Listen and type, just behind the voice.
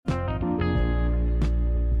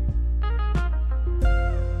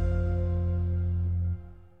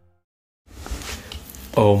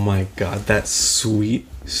Oh my God, that sweet,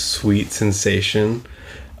 sweet sensation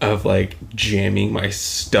of like jamming my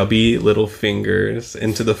stubby little fingers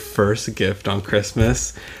into the first gift on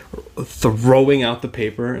Christmas, throwing out the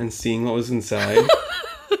paper and seeing what was inside.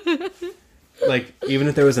 Like, even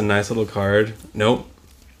if there was a nice little card, nope,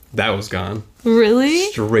 that was gone.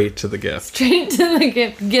 Really? Straight to the gift. Straight to the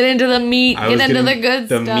gift. Get into the meat. Get into the good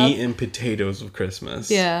stuff. The meat and potatoes of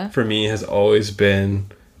Christmas. Yeah. For me has always been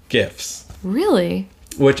gifts. Really?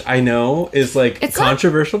 Which I know is like It's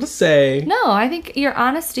controversial to say. No, I think your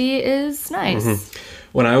honesty is nice. Mm-hmm.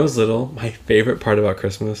 When I was little, my favorite part about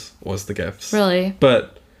Christmas was the gifts. Really?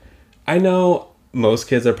 But I know most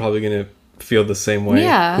kids are probably going to feel the same way.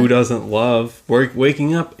 Yeah. Who doesn't love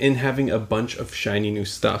waking up and having a bunch of shiny new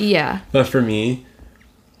stuff? Yeah. But for me,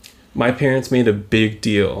 my parents made a big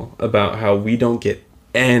deal about how we don't get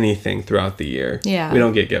anything throughout the year. Yeah. We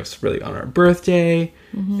don't get gifts really on our birthday,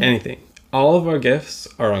 anything. All of our gifts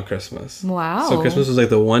are on Christmas. Wow. So Christmas was like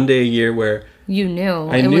the one day a year where You knew.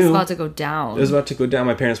 I it was knew about to go down. it was about to go down.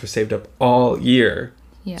 My parents were saved up all year.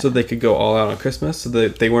 Yeah. So they could go all out on Christmas, so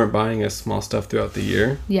that they weren't buying us small stuff throughout the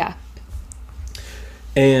year. Yeah.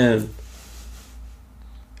 And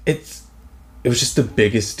it was just the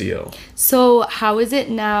biggest deal. So how is it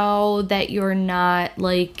now that you're not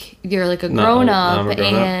like you're like a grown up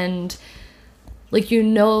and like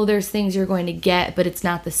there's things you're going to get, but it's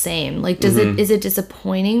not the same. Like is it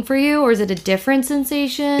disappointing for you, or is it a different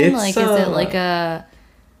sensation? It's, like is it like a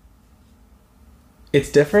It's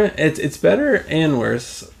different. It's better and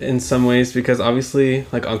worse in some ways, because obviously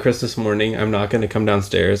like on Christmas morning I'm not going to come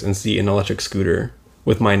downstairs and see an electric scooter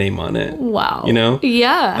with my name on it. wow. You know?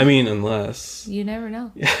 Yeah. I mean, unless You never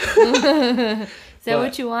know. Is that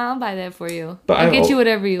what you want? I'll buy that for you. But I'll get you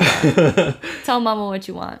whatever you want. Tell mama what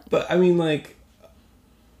you want. But I mean, like,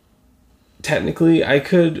 technically I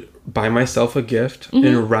could buy myself a gift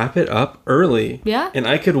and wrap it up early. Yeah. And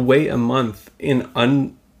I could wait a month and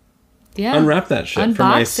unwrap that shit for Unbox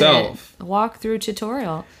myself. it. Walk through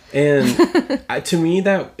tutorial. And to me,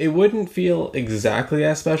 that it wouldn't feel exactly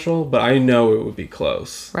as special, but I know it would be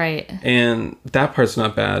close. Right. And that part's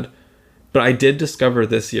not bad. But I did discover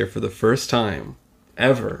this year for the first time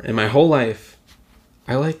ever in my whole life,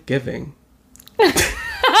 I like giving. The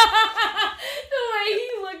way he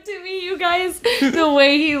looked at me, you guys, the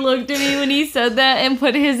way he looked at me when he said that and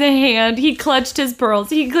put his hand, he clutched his pearls.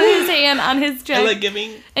 He put his hand on his chest. I like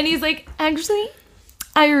giving. And he's like, actually,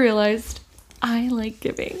 I realized I like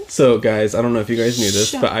giving. So, guys, I don't know if you guys knew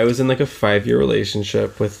this, but I was in like a 5-year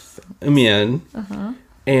relationship with a man. Uh-huh.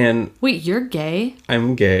 And Wait, you're gay?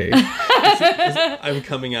 I'm gay. I'm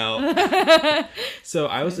coming out. So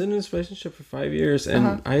I was in this relationship for 5 years,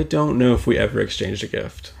 and I don't know if we ever exchanged a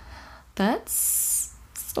gift. That's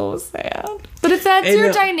so sad. But if that's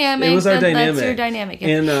your dynamic, it was our then dynamic. that's your dynamic. If,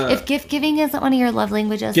 And, if gift giving isn't one of your love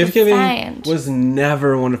languages, Gift it's giving fine. was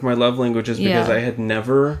never one of my love languages because Yeah. I had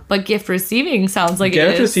never... But gift receiving sounds like it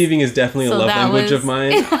Gift is. receiving is definitely So a love that language was- of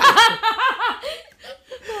mine.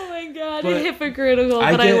 Oh my god, But hypocritical,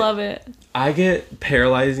 I but I get- love it. I get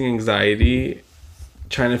paralyzing anxiety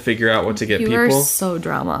trying to figure out what to get You people. are so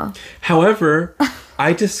drama. However,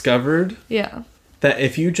 I discovered Yeah. that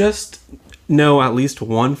if you just know at least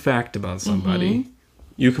one fact about somebody,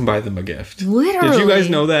 you can buy them a gift. Literally. Did you guys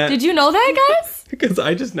know that? Did you know that, guys? Because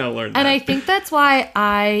I just now learned And that. I think that's why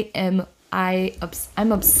I'm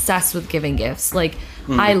obsessed with giving gifts. Like,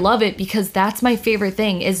 I love it because that's my favorite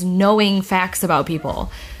thing, is knowing facts about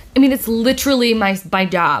people. I mean, it's literally my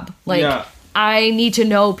job. Like, Yeah. I need to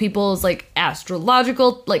know people's, like,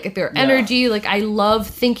 astrological, like, their energy. Like, I love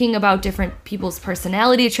thinking about different people's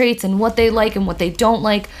personality traits and what they like and what they don't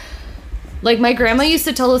like. Like, my grandma used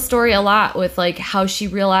to tell a story a lot with, like, how she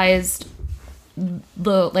realized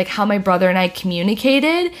how my brother and I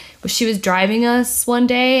communicated. She was driving us one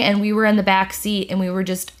day and we were in the back seat and we were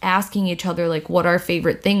just asking each other, like, what our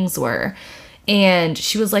favorite things were. And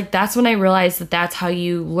she was like, that's when I realized that that's how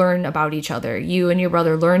you learn about each other. You and your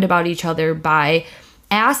brother learned about each other by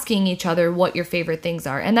asking each other what your favorite things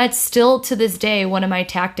are. And that's still to this day one of my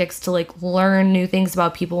tactics to, like, learn new things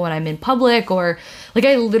about people when I'm in public, or like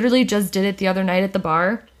I literally just did it the other night at the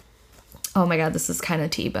bar. Oh my god, this is kind of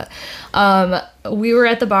tea, but we were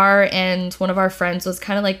at the bar and one of our friends was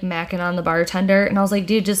kind of like macking on the bartender, and I was like,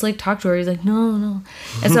 dude, just like talk to her. He's like, no.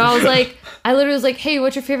 And so I was like, I literally was like, hey,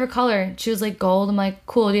 what's your favorite color? And she was like, gold. I'm like,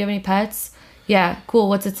 cool, do you have any pets? Yeah, cool,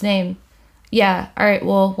 what's its name? Yeah, all right,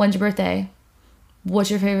 well, when's your birthday?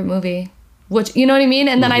 What's your favorite movie? You know what I mean?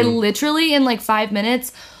 And then I literally in like 5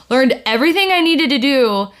 minutes learned everything I needed to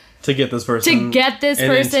do To get this person an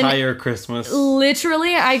entire Christmas.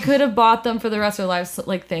 Literally, I could have bought them for the rest of their lives,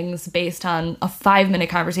 like things based on a 5-minute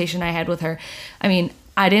conversation I had with her. I mean,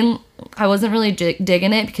 I wasn't really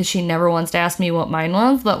digging it because she never once asked me what mine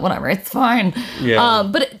was, but whatever, it's fine. Yeah.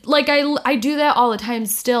 But like I do that all the time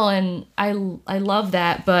still, and I love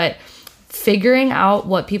that. But figuring out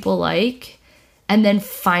what people like, and then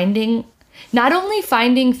not only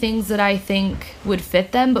finding things that I think would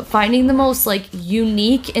fit them, but finding the most like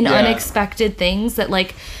unique and unexpected things that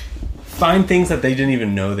like find things that they didn't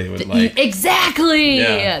even know they would like. Exactly.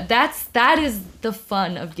 Yeah. That is the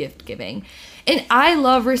fun of gift giving. And I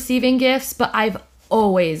love receiving gifts, but I've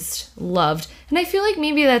always loved, and I feel like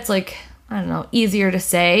maybe that's like, I don't know, easier to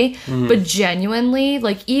say, but genuinely,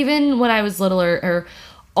 like even when I was littler, or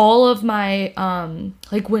all of my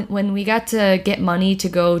like when we got to get money to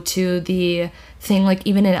go to the thing, like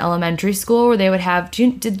even in elementary school where they would have,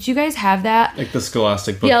 did you guys have that, like the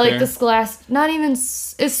Scholastic book? Yeah, like the Scholastic, not even,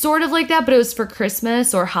 it's sort of like that, but it was for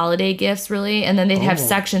Christmas or holiday gifts really. And then they'd have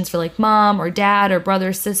sections for like mom or dad or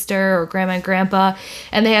brother, sister, or grandma and grandpa,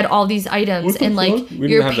 and they had all these items, and like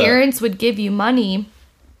your parents would give you money,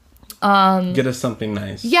 get us something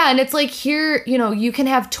nice. Yeah, and it's like, here, you can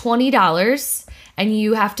have $20 and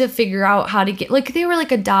you have to figure out how to get, like, they were like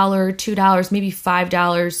 $1, $2, maybe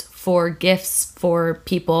 $5 for gifts for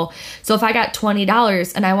people. So if I got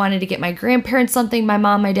 $20 and I wanted to get my grandparents something, my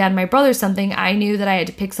mom, my dad, my brother something, I knew that I had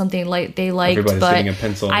to pick something like they liked. Everybody's but getting a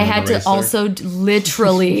pencil I had to also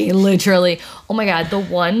literally, oh my God,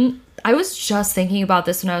 I was just thinking about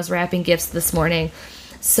this when I was wrapping gifts this morning.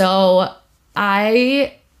 So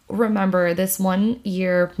I remember this one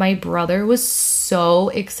year, my brother was so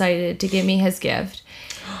excited to give me his gift,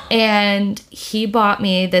 and he bought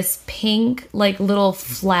me this pink like little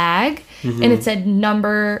flag, and it said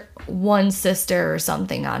number 1 sister or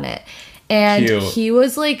something on it, and cute. He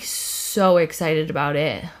was like so excited about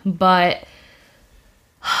it, but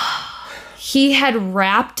he had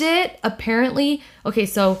wrapped it apparently. Okay,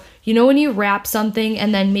 so when you wrap something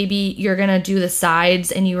and then maybe you're gonna do the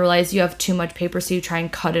sides and you realize you have too much paper, so you try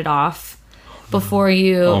and cut it off before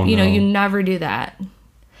you you never do that.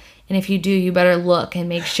 And if you do, you better look and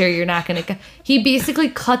make sure you're not gonna he basically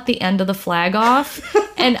cut the end of the flag off,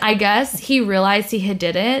 and I guess he realized he had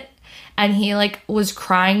did it, and he like was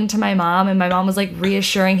crying to my mom, and my mom was like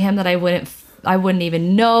reassuring him that I wouldn't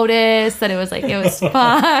even notice, that it was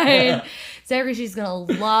fine. Zachary, she's gonna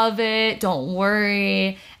love it. Don't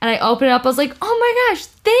worry. And I opened it up. I was like, oh my gosh,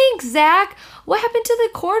 thanks, Zach. What happened to the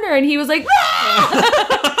corner? And he was like,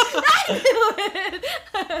 I knew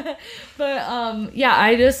it. But yeah,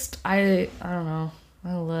 I don't know.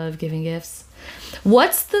 I love giving gifts.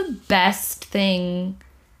 What's the best thing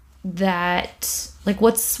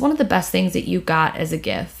what's one of the best things that you got as a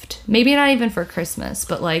gift? Maybe not even for Christmas,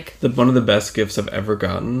 but like one of the best gifts I've ever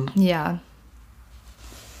gotten. Yeah.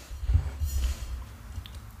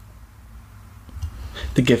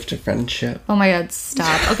 The gift of friendship. Oh my God,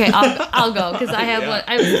 stop. Okay, I'll go because I have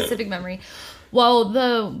I have a specific memory.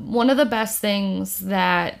 Well, one of the best things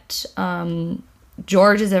that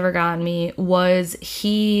George has ever gotten me was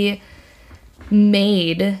he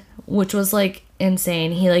made, which was like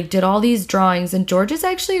insane. He like did all these drawings, and George is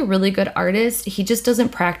actually a really good artist. He just doesn't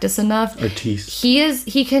practice enough. Artiste.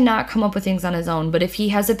 He cannot come up with things on his own, but if he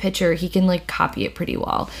has a picture, he can like copy it pretty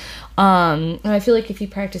well. And I feel like if he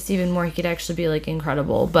practiced even more, he could actually be like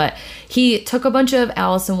incredible. But he took a bunch of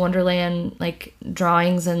Alice in Wonderland like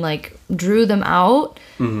drawings and like drew them out.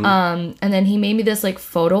 And then he made me this like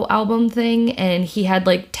photo album thing, and he had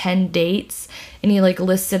like 10 dates, and he like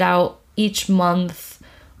listed out each month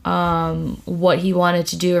what he wanted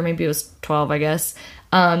to do, or maybe it was 12, I guess.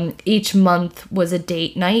 Each month was a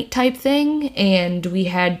date night type thing, and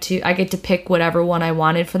I get to pick whatever one I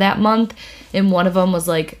wanted for that month. And one of them was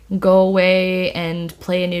like go away and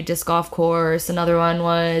play a new disc golf course. Another one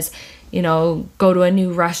was, go to a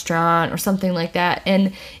new restaurant or something like that.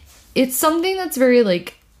 And it's something that's very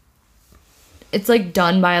like, it's like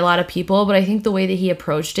done by a lot of people, but I think the way that he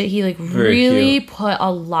approached it, he like really put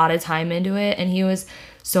a lot of time into it, and he was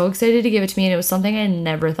so excited to give it to me, and it was something I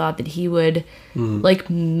never thought that he would like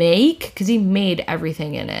make, because he made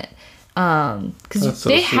everything in it. Because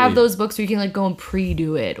they have those books where you can like go and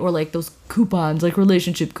pre-do it, or like those coupons, like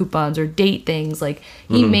relationship coupons or date things. Like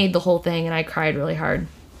he made the whole thing, and I cried really hard.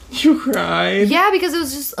 You cried? Yeah, because it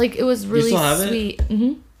was just like, it was really sweet.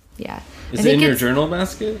 Mm-hmm. Yeah. Is it in your journal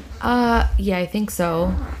basket? Yeah, I think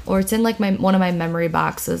so. Or it's in like one of my memory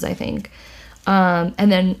boxes, I think.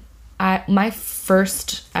 And then my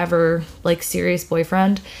first ever like serious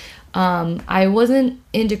boyfriend, I wasn't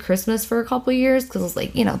into Christmas for a couple years because I was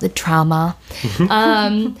like, the trauma.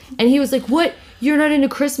 And he was like, what? You're not into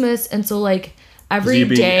Christmas? And so like every you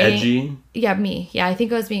being day. edgy? Yeah, me. Yeah, I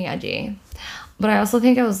think I was being edgy. But I also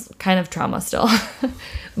think I was kind of trauma still.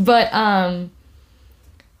 But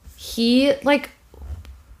he like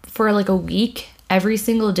for like a week, every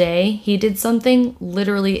single day, he did something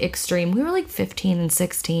literally extreme. We were like 15 and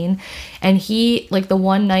 16. And he, like the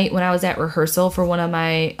one night when I was at rehearsal for one of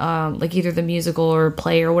my, like either the musical or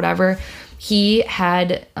play or whatever, he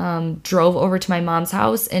had drove over to my mom's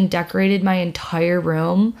house and decorated my entire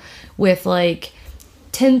room with like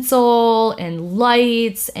tinsel and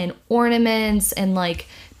lights and ornaments and like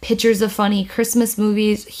pictures of funny Christmas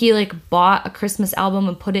movies. He like bought a Christmas album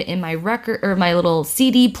and put it in my record or my little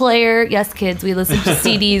CD player. Yes, kids, we listened to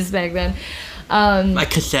CDs back then. My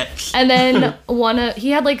cassettes. And then he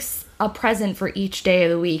had like a present for each day of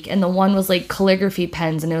the week, and the one was like calligraphy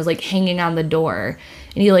pens, and it was like hanging on the door.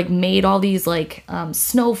 And he like made all these like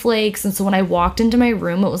snowflakes, and so when I walked into my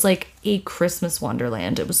room, it was like a Christmas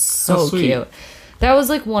wonderland. It was so cute. That was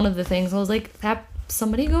like one of the things I was like, that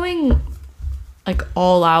somebody going like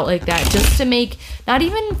all out like that just to make, not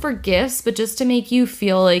even for gifts, but just to make you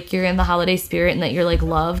feel like you're in the holiday spirit and that you're like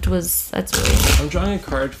loved, that's really. I'm drawing a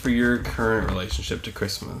card for your current relationship to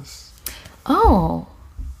Christmas. Oh,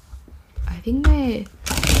 I think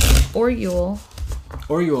or Yule.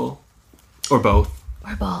 Or Yule. Or both.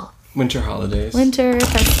 Or both. Winter holidays. Winter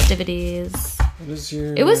festivities. What is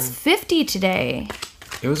your... It was 50 today.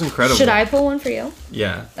 It was incredible. Should I pull one for you?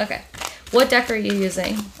 Yeah. Okay. What deck are you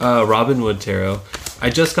using? Robin Wood Tarot. I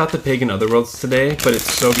just got the Pagan Otherworlds today, but it's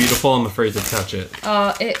so beautiful, I'm afraid to touch it.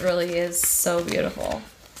 Oh, it really is so beautiful.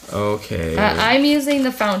 Okay. I'm using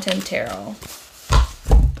the Fountain Tarot.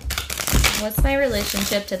 What's my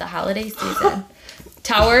relationship to the holiday season?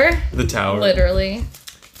 Tower? The Tower. Literally.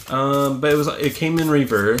 But it came in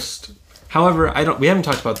reversed. However, we haven't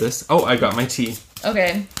talked about this. Oh, I got my tea.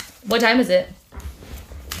 Okay. What time is it?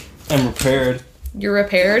 I'm repaired. You're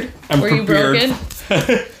repaired? I'm Were prepared. you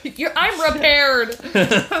broken? I'm repaired.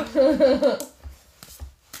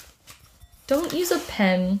 Don't use a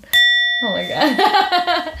pen. Oh my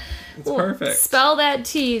god. It's perfect. Spell that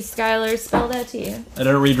T, Skylar. Spell that T. I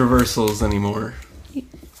don't read reversals anymore.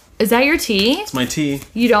 Is that your T? It's my tea.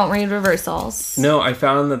 You don't read reversals. No, I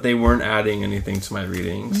found that they weren't adding anything to my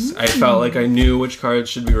readings. I felt like I knew which cards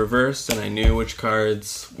should be reversed and I knew which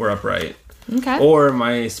cards were upright. Okay. Or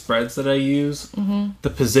my spreads that I use, the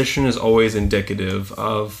position is always indicative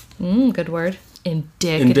of... Good word.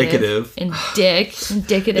 Indicative. Indicative. It's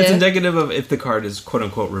indicative of if the card is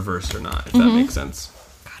quote-unquote reversed or not, if that makes sense.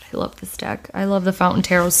 God, I love this deck. I love the Fountain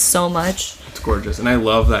Tarot so much. It's gorgeous. And I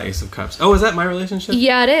love that Ace of Cups. Oh, is that my relationship?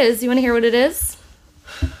 Yeah, it is. You want to hear what it is?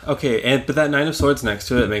 Okay, but that Nine of Swords next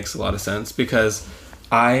to it makes a lot of sense because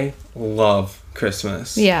I love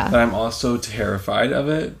Christmas. Yeah. But I'm also terrified of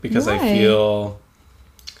it because Why? I feel...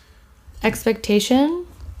 Expectation?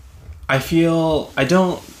 I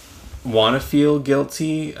don't want to feel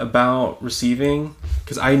guilty about receiving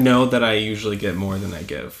because I know that I usually get more than I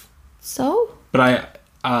give. So? But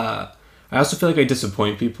I also feel like I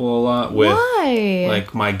disappoint people a lot with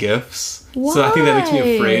like my gifts. Why? So I think that makes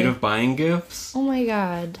me afraid of buying gifts. Oh my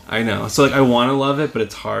god. I know. So like I want to love it, but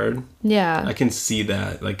it's hard. Yeah. I can see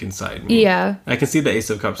that like inside me. Yeah. I can see the Ace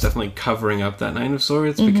of Cups definitely covering up that Nine of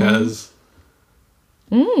Swords because...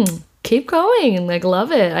 Keep going. Like,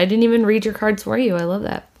 love it. I didn't even read your cards for you. I love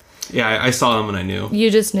that. Yeah, I saw them and I knew. You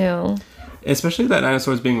just knew. Especially that Nine of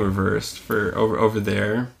Swords being reversed for over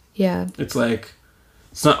there. Yeah. It's like,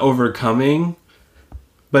 it's not overcoming,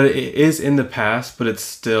 but it is in the past, but it's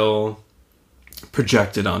still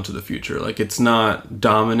projected onto the future. Like, it's not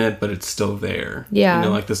dominant, but it's still there. Yeah. You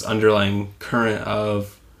know, like this underlying current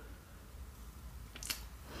of...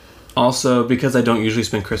 Also, because I don't usually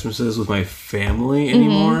spend Christmases with my family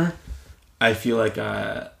anymore, I feel like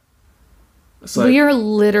Well, you're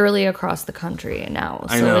literally across the country now,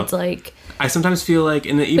 so I know. it's like... I sometimes feel like...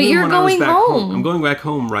 Even but you're when going I was back home. I'm going back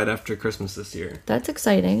home right after Christmas this year. That's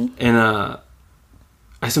exciting. And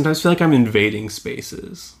I sometimes feel like I'm invading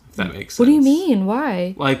spaces, if that makes sense. What do you mean?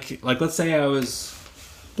 Why? Like let's say I was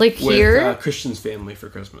Like with here? Christian's family for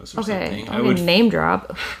Christmas or Okay. something. I would name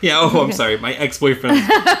drop. Yeah, I'm sorry. My ex-boyfriend's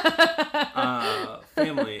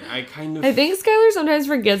family. I kind of... I think Skylar sometimes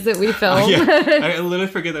forgets that we film. Yeah, I literally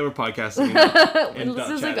forget that we're podcasting. And This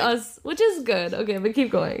is like chatting. us, which is good. Okay, but keep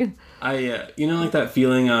going. Like that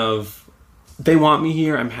feeling of they want me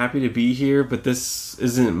here, I'm happy to be here, but this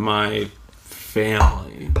isn't my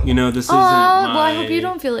family. You know, this isn't Well, my... I hope you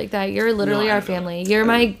don't feel like that. You're literally No, I our know. family. You're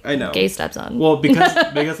my I know. gay stepson. Well,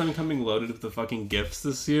 because I'm coming loaded with the fucking gifts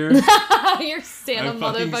this year. You're Santa I'm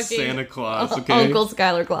fucking motherfucking Santa Claus, okay? Uncle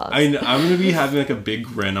Skylar Claus. I'm gonna be having like a big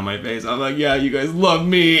grin on my face. I'm like, yeah, you guys love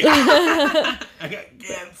me. I got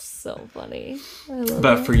gifts. So funny. I love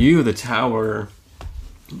But it. for you, the tower,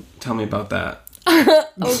 tell me about that.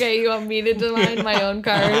 Okay, you want me to divine my own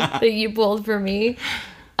card that you pulled for me?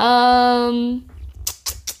 Do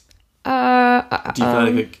you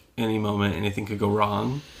feel like any moment anything could go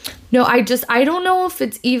wrong? No, I don't know if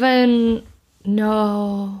it's even,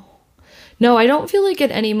 no, I don't feel like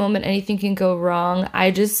at any moment anything can go wrong. I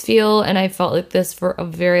just feel, and I felt like this for a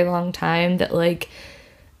very long time, that like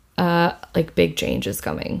big change is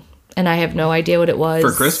coming. And I have no idea what it was.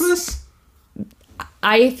 For Christmas?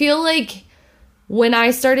 I feel like when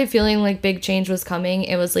I started feeling like big change was coming,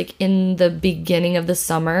 it was like in the beginning of the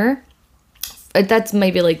summer. That's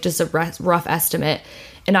maybe like just a rough estimate.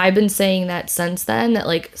 And I've been saying that since then, that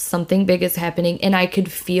like something big is happening, and I could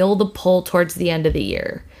feel the pull towards the end of the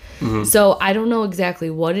year. Mm-hmm. So I don't know exactly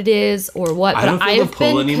what it is or what, I don't but feel I've the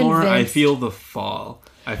pull been anymore. I convinced- feel the fall.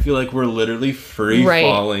 I feel like we're literally free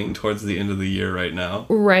falling towards the end of the year right now.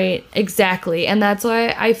 Right, exactly. And that's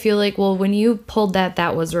why I feel like, well, when you pulled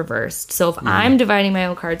that was reversed. So if I'm dividing my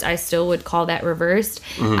own cards, I still would call that reversed.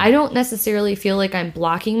 I don't necessarily feel like I'm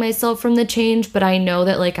blocking myself from the change, but I know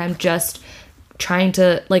that like I'm just trying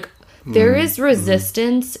to like there is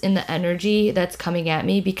resistance in the energy that's coming at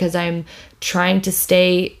me because I'm trying to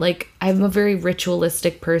stay like I'm a very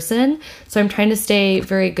ritualistic person, so I'm trying to stay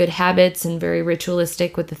very good habits and very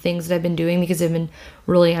ritualistic with the things that I've been doing because I've been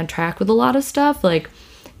really on track with a lot of stuff like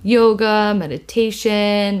yoga,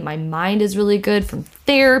 meditation. My mind is really good from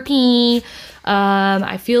therapy.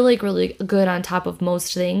 I feel like really good on top of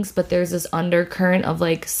most things, but there's this undercurrent of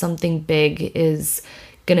like something big is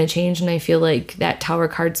gonna change, and I feel like that tower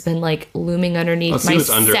card's been like looming underneath my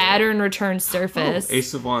Saturn return surface. Oh,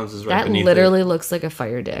 Ace of Wands is right beneath literally looks like a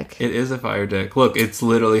fire dick. It is a fire dick. Look, it's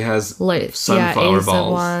literally has like sunflower Ace balls.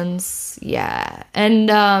 Of Wands, yeah.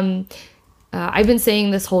 And I've been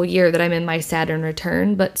saying this whole year that I'm in my Saturn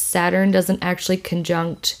return, but Saturn doesn't actually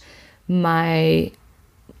conjunct my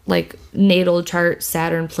like natal chart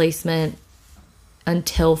Saturn placement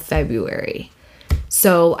until February.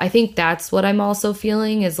 So I think that's what I'm also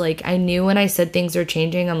feeling is like I knew when I said things are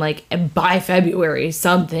changing, I'm like, and by February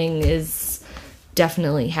something is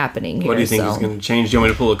definitely happening here. What do you think is going to change? Do you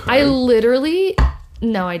want me to pull a card?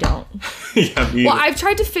 No, I don't. Yeah, well, I've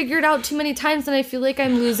tried to figure it out too many times, and I feel like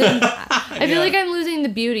I'm losing. I feel like I'm losing the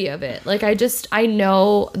beauty of it. Like I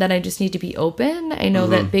know that I just need to be open. I know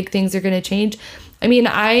that big things are going to change. I mean,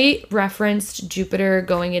 I referenced Jupiter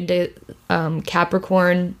going into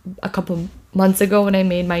Capricorn a couple months ago when I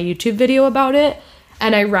made my YouTube video about it,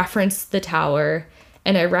 and I referenced the tower,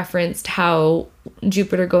 and I referenced how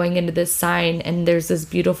Jupiter going into this sign, and there's this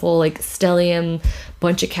beautiful like stellium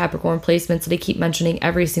bunch of Capricorn placements that I keep mentioning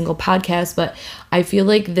every single podcast. But I feel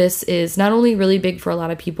like this is not only really big for a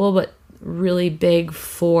lot of people, but really big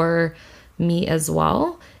for me as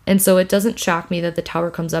well. And so it doesn't shock me that the tower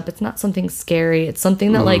comes up. It's not something scary. It's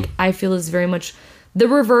something that like I feel is very much the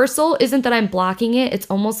reversal. Isn't that I'm blocking it. It's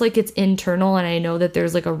almost like it's internal, and I know that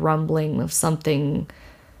there's like a rumbling of something's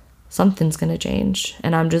gonna change,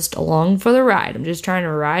 and I'm just along for the ride. I'm just trying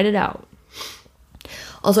to ride it out.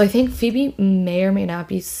 Also, I think Phoebe may or may not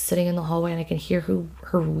be sitting in the hallway, and I can hear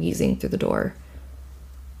her wheezing through the door.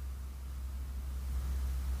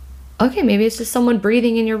 Okay, maybe it's just someone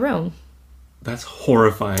breathing in your room. That's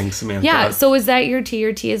horrifying, Samantha. Yeah, so is that your T?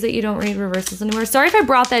 Your T is that you don't read reversals anymore? Sorry if I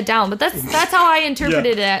brought that down, but that's how I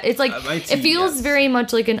interpreted it. It's like, it feels very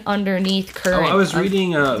much like an underneath current. I was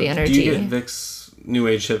reading, the energy. Do you get Vic's New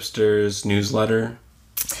Age Hipsters newsletter?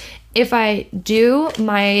 If I do,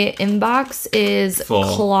 my inbox is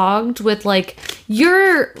clogged with like,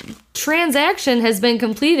 your transaction has been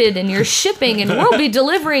completed and you're shipping and we'll be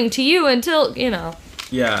delivering to you until,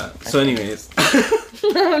 Yeah, so anyways.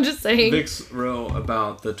 I'm just saying. Vix wrote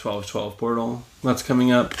about the 1212 portal that's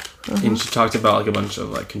coming up, and she talked about like a bunch of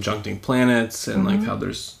like conjuncting planets and like how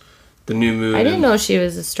there's the new moon. I didn't know she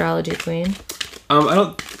was astrology queen.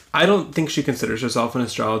 I don't think she considers herself an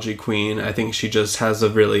astrology queen. I think she just has a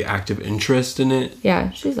really active interest in it. Yeah,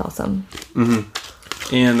 she's awesome.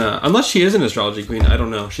 And unless she is an astrology queen, I don't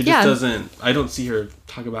know. She just doesn't. I don't see her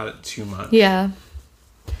talk about it too much. Yeah.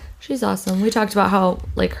 She's awesome. We talked about how,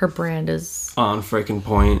 like, her brand is... on freaking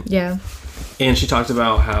point. Yeah. And she talked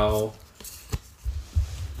about how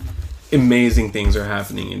amazing things are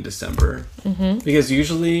happening in December. Because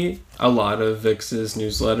usually a lot of Vix's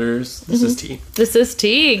newsletters, this is tea. This is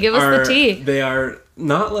tea. Give us the tea. They are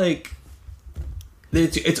not like,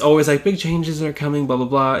 it's always like big changes are coming, blah, blah,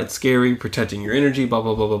 blah. It's scary, protecting your energy, blah,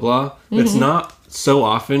 blah, blah, blah, blah. It's not so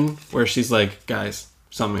often where she's like, guys,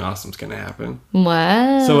 something awesome's going to happen.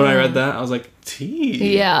 Wow. So when I read that, I was like,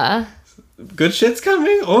 tea. Yeah. Good shit's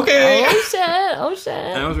coming. Okay. Oh shit.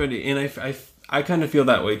 And I was ready. And I kind of feel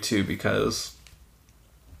that way too, because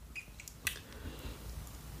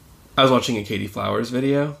I was watching a Katie Flowers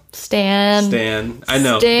video. Stan. I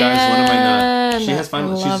know. Stan. Guys, when am I not? She has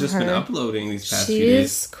she's just been her. uploading these past She few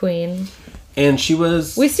days. is queen. And she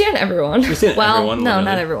was... We stand everyone. We stand everyone. No, literally.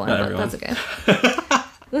 not everyone, Not but everyone.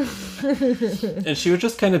 that's okay. And she was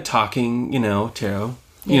just kind of talking, tarot.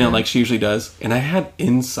 You know, like she usually does. And I had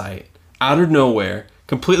insight out of nowhere,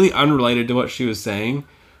 completely unrelated to what she was saying,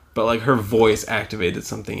 but like her voice activated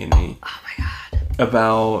something in me. Oh my god.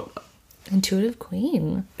 About... Intuitive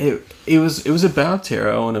queen. It was about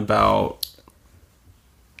tarot and about...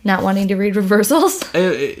 Not wanting to read reversals?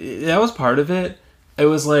 That was part of it. It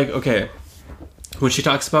was like, okay, when she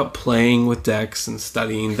talks about playing with decks and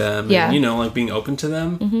studying them and, like being open to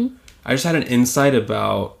them, I just had an insight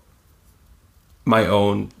about my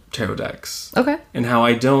own tarot decks. Okay. And how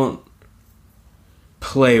I don't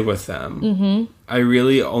play with them. I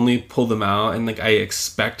really only pull them out and like I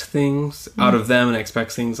expect things out of them and I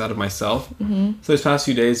expect things out of myself. So these past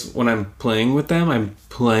few days when I'm playing with them, I'm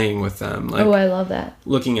playing with them. Like, I love that.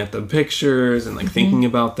 Looking at the pictures and like thinking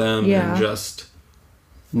about them Yeah. and just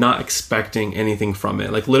not expecting anything from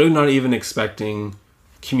it. Like literally not even expecting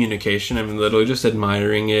communication. I'm literally just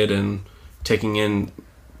admiring it and taking in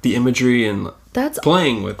the imagery and That's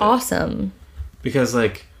playing with it. awesome. Because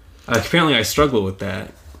like apparently I struggle with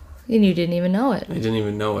that. And you didn't even know it. I didn't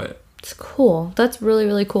even know it. It's cool. That's really,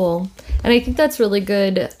 really cool. And I think that's really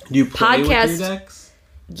good. Do you play with your decks?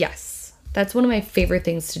 Yes. That's one of my favorite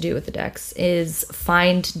things to do with the decks is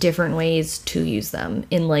find different ways to use them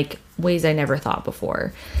in like ways I never thought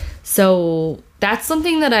before. So that's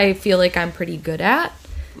something that I feel like I'm pretty good at.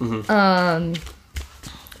 Let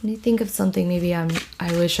me think of something maybe I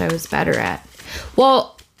wish I was better at.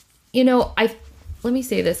 Well, let me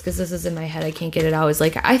say this because this is in my head. I can't get it out. Is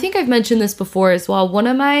like, I think I've mentioned this before as well. One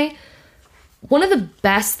of the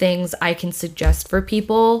best things I can suggest for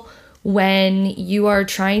people when you are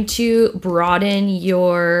trying to broaden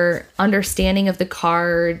your understanding of the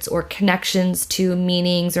cards or connections to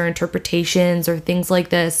meanings or interpretations or things like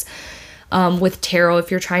this with tarot,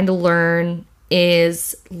 if you're trying to learn,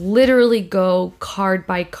 is literally go card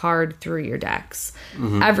by card through your decks,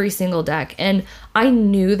 every single deck. And I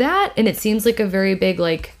knew that, and it seems like a very big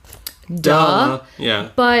like duh. Yeah.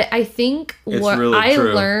 But I think It's what really I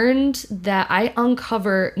true. learned that I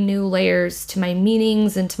uncover new layers to my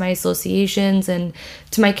meanings and to my associations and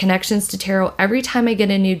to my connections to tarot every time I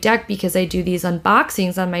get a new deck, because I do these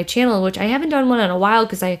unboxings on my channel, which I haven't done one in a while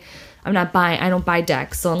because I don't buy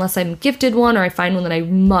decks. So unless I'm gifted one or I find one that I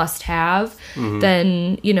must have,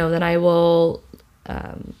 then I will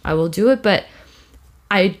do it. But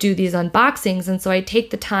I do these unboxings, and so I take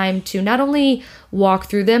the time to not only walk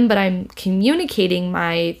through them, but I'm communicating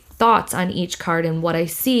my thoughts on each card and what I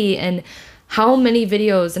see and how many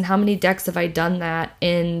videos and how many decks have I done that.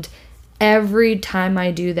 And every time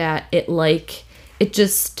I do that, it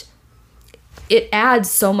adds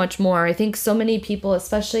so much more. I think so many people,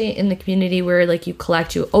 especially in the community where like you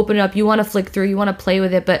collect, you open it up, you want to flick through, you want to play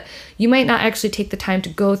with it, but you might not actually take the time to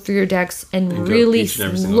go through your decks and really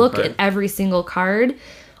look at every single card.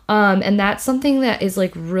 And that's something that is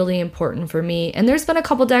like really important for me. And there's been a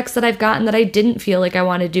couple decks that I've gotten that I didn't feel like I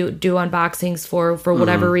wanted to do unboxings for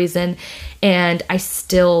whatever reason. And I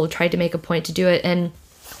still tried to make a point to do it. And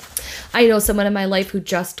I know someone in my life who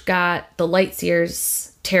just got the Lightseers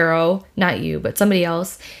tarot, not you, but somebody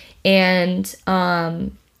else, and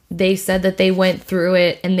they said that they went through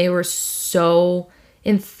it and they were so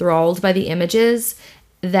enthralled by the images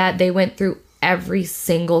that they went through every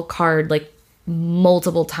single card like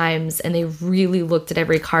multiple times, and they really looked at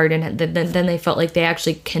every card, and then they felt like they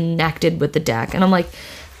actually connected with the deck. And I'm like,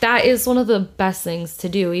 that is one of the best things to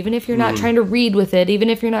do, even if you're not trying to read with it, even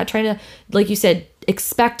if you're not trying to, like you said,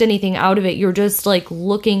 expect anything out of it. You're just like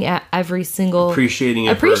looking at every single, appreciating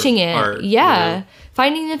it, art, yeah.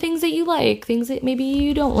 Finding the things that you like, things that maybe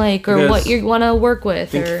you don't like, or what you want to work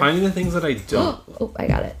with, or finding the things that I don't. Oh, I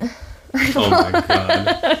got it. Oh my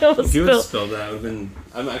god! If you had Spill. spilled that, I would have been.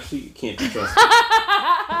 I'm actually can't be trusted.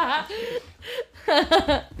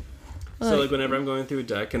 So like whenever I'm going through a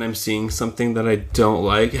deck and I'm seeing something that I don't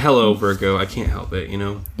like, hello Virgo, I can't help it,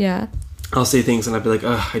 Yeah. I'll say things and I'll be like,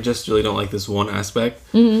 ugh, I just really don't like this one aspect.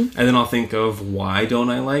 And then I'll think of why don't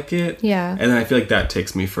I like it? Yeah. And then I feel like that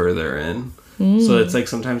takes me further in. So it's like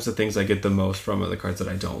sometimes the things I get the most from are the cards that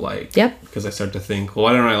I don't like. Yep. Because I start to think, well,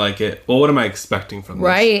 why don't I like it? Well, what am I expecting from this?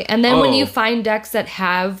 Right. And then when Oh. you find decks that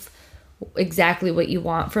have exactly what you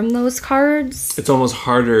want from those cards. It's almost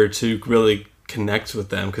harder to really connect with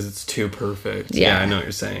them because it's too perfect. Yeah. I know what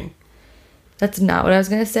you're saying. That's not what I was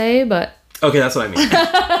going to say, but Okay, that's what I mean.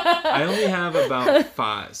 I only have about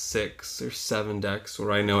 5, 6, or 7 decks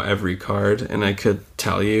where I know every card, and I could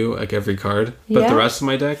tell you like every card. But Yeah. the rest of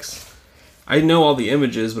my decks, I know all the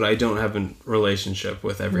images, but I don't have a relationship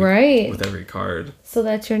with every with every card. so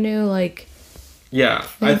that's your new, like, Yeah,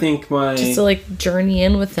 I think my just to, like, journey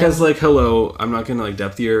in with them. because like hello, I'm not gonna like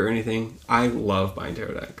depthier or anything. I love buying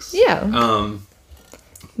tarot decks. Yeah.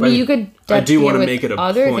 But I mean, you could I do want wanna to make it a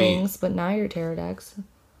other point. things, but not your tarot decks.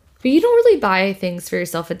 But you don't really buy things for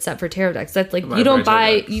yourself except for tarot decks. That's like I you don't buy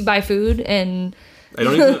tarot buy decks. you buy food and I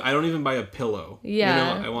don't even buy a pillow.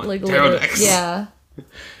 yeah, You know, I want like tarot little- decks. Yeah,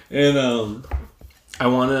 And I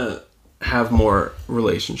want to have more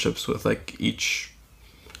relationships with like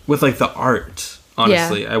with like the art.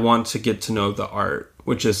 Honestly, I want to get to know the art,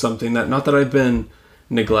 which is something that not that I've been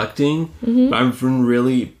neglecting, but I've been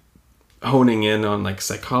really honing in on like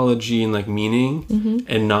psychology and like meaning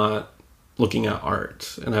and not looking at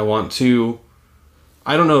art. And I want to,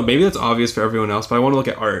 I don't know, maybe that's obvious for everyone else, but I want to look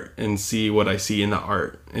at art and see what I see in the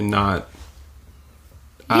art and not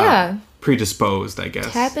yeah. predisposed, I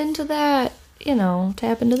guess. Tap into that.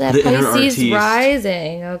 Tap into that The inner Pisces artiste.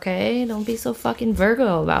 rising. Okay, don't be so fucking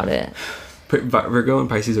Virgo about it. Virgo and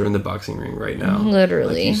Pisces are in the boxing ring right now.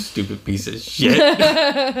 Literally. Like, you stupid piece of shit.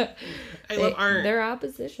 I love art. They're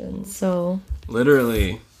oppositions. So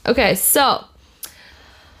Literally. okay, so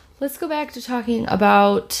let's go back to talking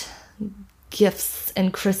about gifts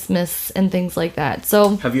and Christmas and things like that.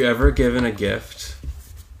 So Have you ever given a gift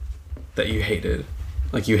that you hated?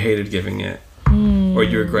 Like you hated giving it? Or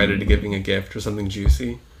you regretted giving a gift or something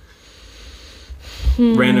juicy?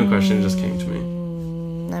 Random question just came to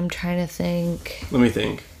me. I'm trying to think. Let me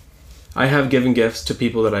think. I have given gifts to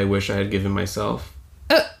people that I wish I had given myself.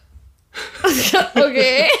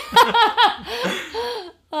 Okay.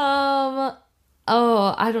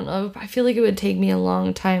 Oh, I don't know. I feel like it would take me a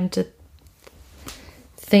long time to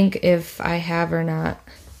think if I have or not.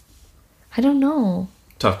 I don't know.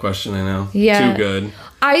 Tough question, I know. Yeah. Too good.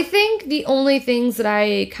 I think the only things that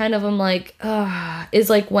I kind of am like, is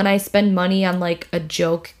like when I spend money on like a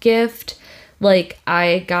joke gift. Like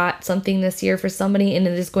I got something this year for somebody and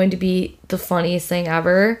it is going to be the funniest thing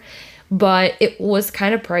ever. But it was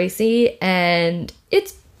kind of pricey and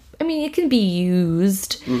it can be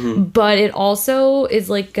used, but it also is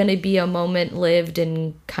like going to be a moment lived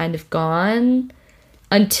and kind of gone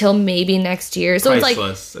until maybe next year. So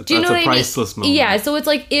Priceless. it's like, do you know That's a what I mean? priceless moment. Yeah. So it's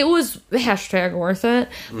like, it was #worth it.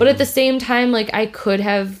 But at the same time, like I could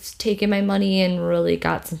have taken my money and really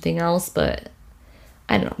got something else, but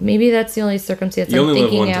I don't know. Maybe that's the only circumstance You I'm only live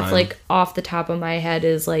thinking one of, time. like off the top of my head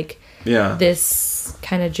is like Yeah. this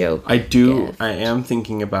kind of joke. I gift. am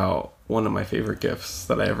thinking about one of my favorite gifts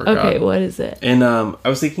that I ever got. Okay, what is it? And I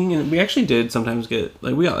was thinking, and we actually did sometimes get,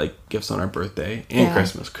 like, we got, like, gifts on our birthday and Yeah.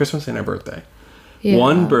 Christmas and our birthday. Yeah.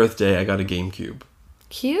 One birthday, I got a GameCube.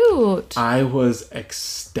 Cute. I was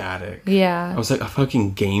ecstatic. Yeah. I was like, a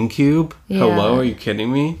fucking GameCube? Yeah. Hello, are you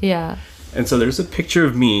kidding me? Yeah. And so there's a picture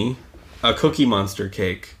of me, a Cookie Monster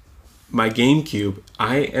cake, my GameCube.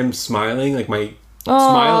 I am smiling, like, my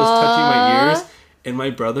smile is touching my ears, and my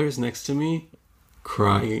brother is next to me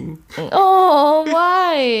crying. Oh,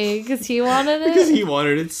 why? Because he wanted it? Because he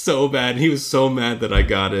wanted it so bad. He was so mad that I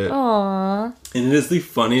got it. Aww. And it is the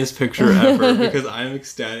funniest picture ever because I'm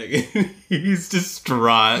ecstatic and he's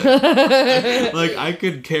distraught. Like, I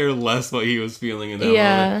could care less what he was feeling in that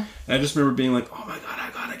moment. And I just remember being like, oh my god,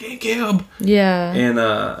 I got a GameCube. Yeah. And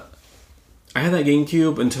I had that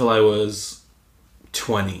GameCube until I was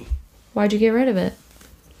 20. Why'd you get rid of it?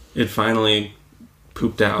 It finally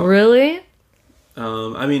pooped out. Really?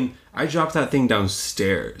 I dropped that thing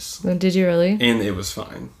downstairs. Did you really? And it was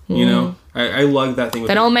fine. You know? I lugged that thing with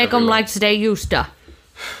They me don't make them everywhere. like they used to.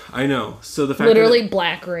 I know. So the fact Literally that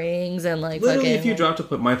black rings and like literally fucking... if you dropped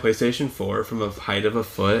my PlayStation 4 from a height of a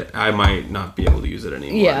foot, I might not be able to use it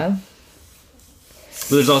anymore. Yeah.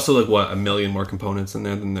 But there's also like what, a million more components in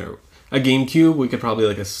there than there. A GameCube we could probably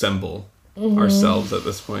like assemble ourselves at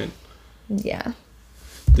this point. Yeah.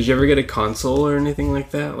 Did you ever get a console or anything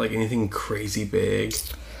like that? Like anything crazy big?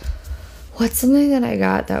 What's something that I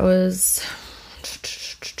got that was...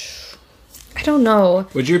 I don't know.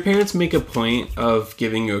 Would your parents make a point of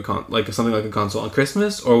giving you something like a console on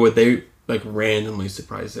Christmas, or would they like randomly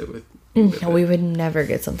surprise it with. No, we would never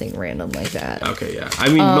get something random like that. Okay, yeah. I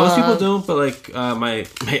mean, most people don't, but like my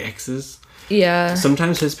exes. Yeah.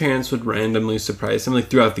 Sometimes his parents would randomly surprise him like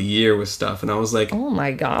throughout the year with stuff, and I was like, Oh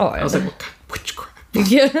my god. I was like, what kind of witchcraft?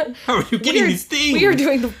 Yeah. How are you getting these things? We are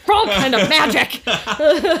doing the wrong kind of magic.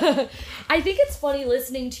 I think it's funny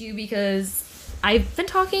listening to you because I've been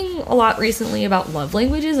talking a lot recently about love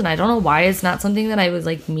languages, and I don't know why it's not something that I was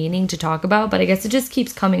like meaning to talk about, but I guess it just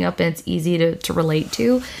keeps coming up and it's easy to relate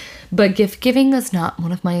to. But gift giving is not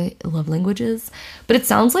one of my love languages, but it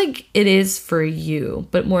sounds like it is for you,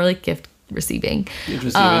 but more like gift receiving.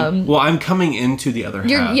 Well, I'm coming into the other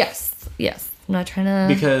half. Yes. I'm not trying to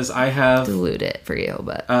because I have dilute it for you,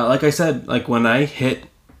 but like I said, like when I hit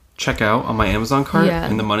checkout on my Amazon cart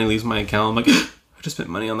and the money leaves my account, I'm like, I just spent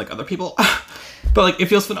money on like other people, but like it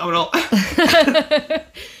feels phenomenal.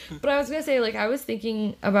 But I was gonna say, like, I was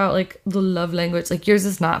thinking about like the love language. Like yours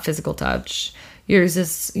is not physical touch. Yours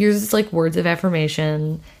is like words of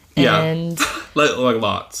affirmation. And like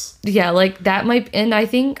lots. Yeah, like that might, and I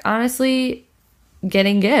think honestly,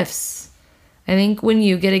 getting gifts. I think when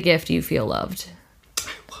you get a gift, you feel loved.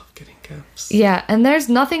 I love getting gifts. Yeah, and there's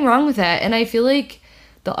nothing wrong with that. And I feel like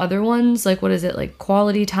the other ones, like what is it, like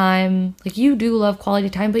quality time? Like you do love quality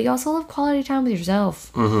time, but you also love quality time with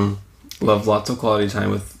yourself. Mm-hmm. Love lots of quality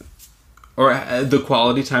time with, or the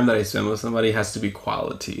quality time that I spend with somebody has to be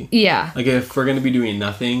quality. Yeah. Like if we're gonna be doing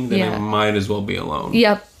nothing, then I might as well be alone.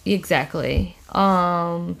 Yep. Exactly.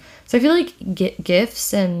 So I feel like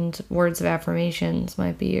gifts and words of affirmations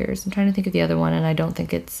might be yours. I'm trying to think of the other one, and I don't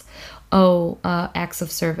think it's acts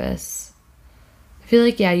of service. I feel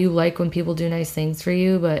like you like when people do nice things for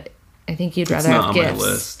you, but I think you'd rather have gifts. It's not on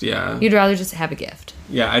my list. Yeah. You'd rather just have a gift.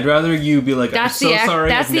 Yeah, I'd rather you be like, I'm so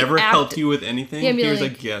sorry, I've never helped you with anything. Yeah, here's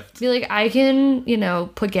like, a gift. Be like, I can,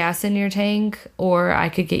 put gas in your tank, or I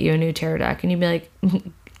could get you a new tarot deck, and you'd be like,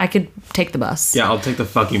 I could take the bus. Yeah, I'll take the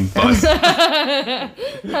fucking bus.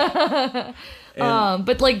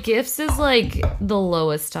 But like gifts is like the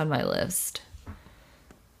lowest on my list.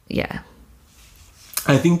 Yeah.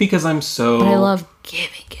 I think because I'm so... But I love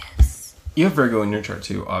giving gifts. You have Virgo in your chart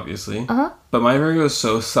too, obviously. Uh-huh. But my Virgo is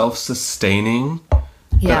so self-sustaining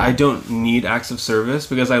that I don't need acts of service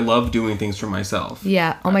because I love doing things for myself.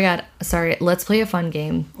 Yeah. Oh my God. Sorry. Let's play a fun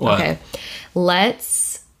game. What? Okay.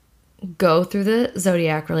 Let's go through the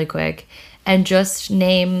zodiac really quick and just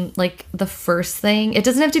name like the first thing. It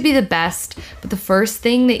doesn't have to be the best, but the first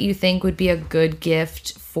thing that you think would be a good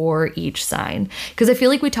gift for each sign. Because I feel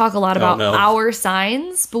like we talk a lot about our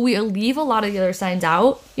signs, but we leave a lot of the other signs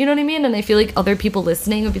out. You know what I mean? And I feel like other people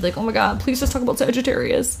listening would be like, oh my God, please just talk about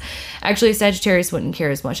Sagittarius. Actually, Sagittarius wouldn't care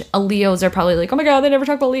as much. Leos are probably like, oh my God, they never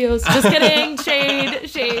talk about Leos. Just kidding.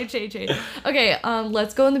 Shade. Okay,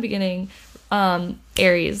 let's go in the beginning.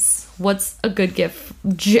 Aries, what's a good gift?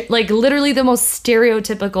 Like literally the most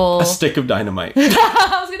stereotypical. A stick of dynamite.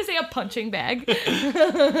 I was gonna say a punching bag.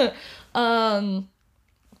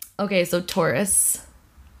 Okay, so Taurus.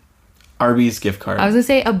 Arby's gift card. I was gonna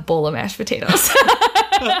say a bowl of mashed potatoes.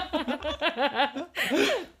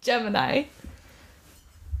 Gemini.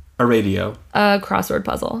 A radio. A crossword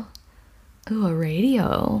puzzle. Ooh, a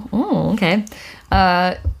radio. Oh, okay.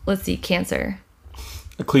 Let's see, Cancer.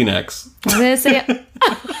 A Kleenex. I'm gonna say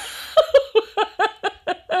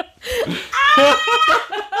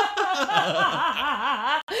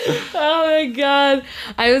oh my God.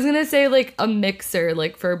 I was gonna say like a mixer,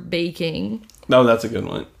 like for baking. No, that's a good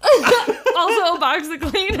one. Also a box of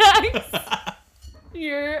Kleenex.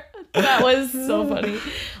 That was so funny.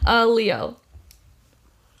 Leo.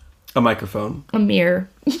 A microphone. A mirror.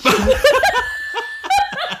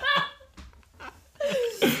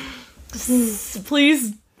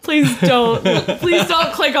 Please don't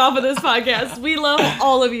click off of this podcast. We love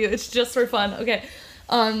all of you. It's just for fun. Okay.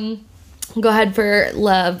 Go ahead for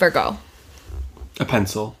Virgo. A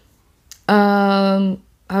pencil. I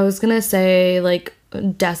was gonna say like a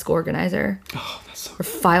desk organizer. Oh, that's so or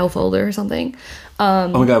file folder or something. Oh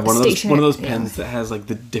my God, one of those pens that has like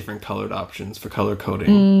the different colored options for color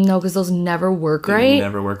coding. No, because those never work right. They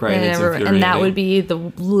never work right. And that would be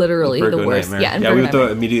literally the worst. Nightmare. Yeah, we would throw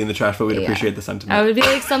it immediately in the trash, but we'd appreciate the sentiment. I would be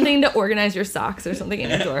like something to organize your socks or something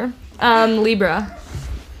in your drawer. Libra.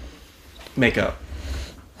 Makeup.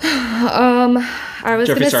 I was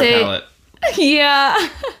Jeffree gonna Star say palette. Yeah.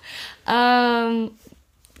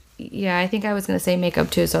 Yeah, I think I was gonna say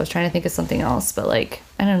makeup too, so I was trying to think of something else, but like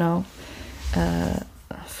I don't know.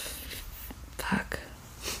 Fuck.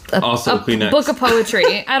 Also, Kleenex. Book of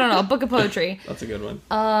poetry. I don't know. Book of poetry. That's a good one.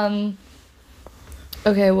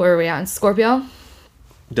 Okay, where are we on? Scorpio.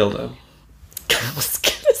 Dildo. I was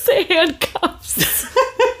gonna say handcuffs.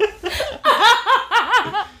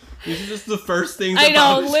 These are just the first things I that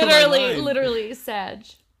know, pop into my mind. literally, Sag.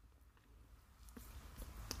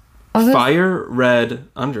 Fire red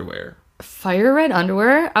underwear. Fire red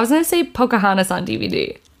underwear? I was gonna say Pocahontas on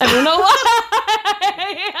DVD. I don't know why.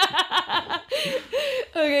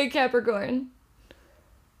 Okay, Capricorn.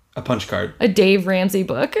 A punch card. A Dave Ramsey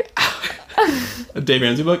book. A Dave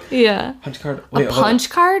Ramsey book. Yeah. Punch card. A punch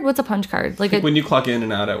card? What's a punch card? Like when you clock in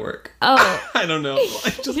and out at work. Oh. I don't know.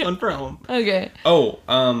 Just one for home. Okay. Oh,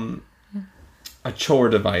 a chore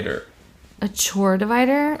divider. A chore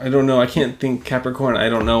divider? I don't know. I can't think Capricorn. I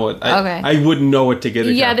don't know what. Okay. I wouldn't know what to get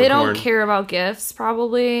a Yeah, Capricorn. they don't care about gifts,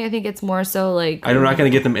 probably. I think it's more so like... I'm not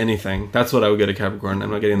going to get them anything. That's what I would get a Capricorn. I'm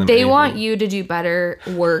not getting them They anything. want you to do better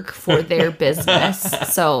work for their business.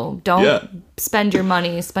 So don't spend your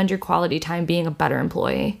money, spend your quality time being a better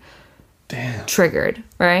employee. Damn. Triggered,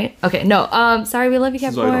 right? Okay, no. Sorry, we love you, Capricorns.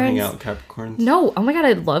 This is why I don't hang out with Capricorns. No, oh my god,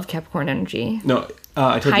 I love Capricorn energy. No,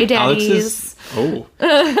 I told Hi, you daddies.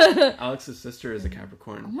 Alex's sister is a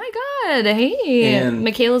Capricorn. Oh my god, hey. And-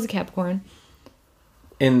 Michaela's a Capricorn.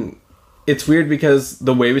 And it's weird because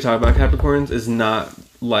the way we talk about Capricorns is not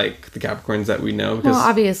like the Capricorns that we know. Because Well,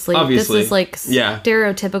 obviously, this is like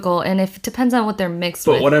stereotypical, and if it depends on what they're mixed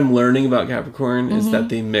But with. what I'm learning about Capricorn is that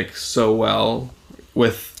they mix so well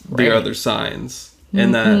with the Right. other signs.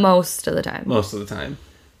 And that most of the time. most of the time.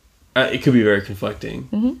 It could be very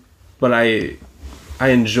conflicting. But I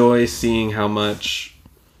enjoy seeing how much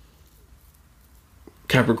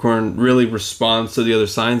Capricorn really responds to the other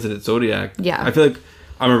signs in its zodiac. Yeah. I feel like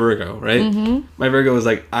I'm a Virgo, right? My Virgo is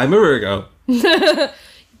like, I'm a Virgo.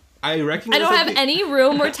 I recognize I don't that have any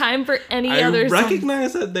room or time for any I other sign.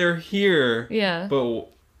 recognize that they're here. Yeah. But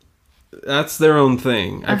that's their own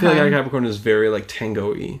thing. I feel like Capricorn is very like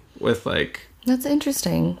tango-y with like That's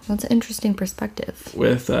interesting. That's an interesting perspective.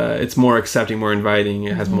 with it's more accepting, more inviting,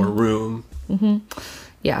 it has more room.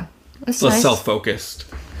 Yeah. That's Less nice. self-focused.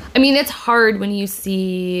 I mean, it's hard when you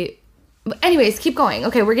see... But anyways, keep going.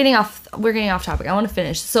 Okay, we're getting off topic. I want to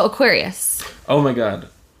finish. So, Aquarius. Oh my god.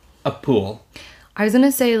 A pool. I was going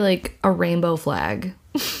to say, like, a rainbow flag.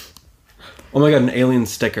 Oh my god, an alien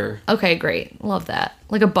sticker. Okay, great. Love that.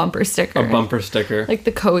 Like a bumper sticker. A bumper sticker. Like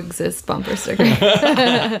the coexist bumper sticker.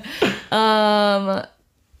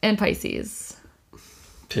 And Pisces.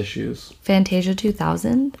 Tissues. Fantasia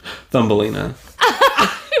 2000. Thumbelina.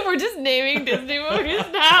 We're just naming Disney movies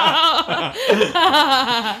now.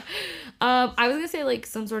 I was gonna say like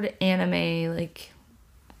some sort of anime, like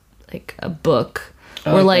a book,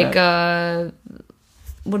 or like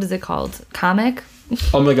what is it called? Comic.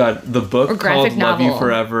 Oh my god, the book Or graphic called Love You novel.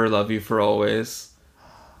 Forever, Love You for Always.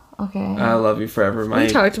 Okay. I love you forever, my We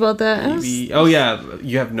talked about that. baby. Oh yeah,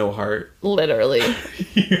 you have no heart. Literally.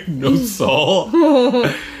 You have no soul.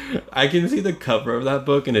 I can see the cover of that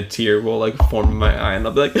book and a tear will like form in my eye and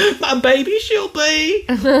I'll be like, my baby she'll be.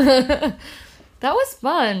 That was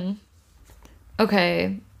fun.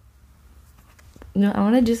 Okay. No, I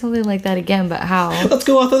want to do something like that again, but how? Let's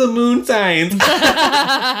go off of the moon signs.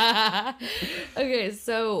 Okay,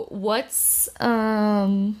 so what's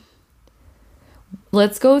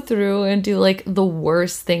let's go through and do like the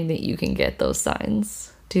worst thing that you can get those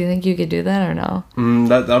signs. Do you think you could do that or no?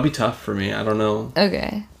 That'll be tough for me. I don't know.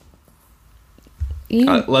 Okay.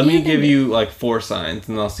 Let me give you like 4 signs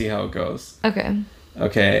and I'll see how it goes. Okay.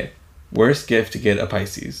 Okay. Worst gift to get a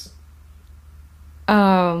Pisces.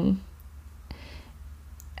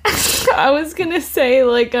 I was gonna say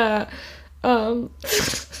like a an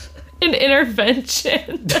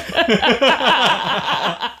intervention.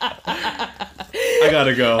 I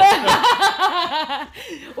gotta go.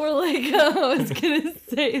 Or like I was gonna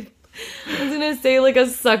say like a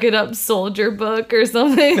suck it up soldier book or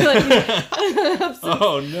something, like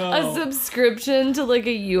Oh no. a subscription to like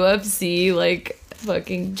a UFC like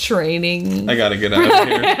fucking training. I gotta get out of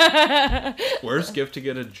here. Worst gift to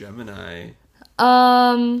get a Gemini.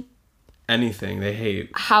 Anything they hate.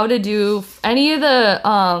 How to do any of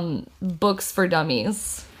the books for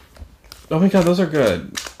dummies. Oh my god, those are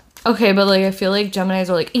good. Okay, but like I feel like Geminis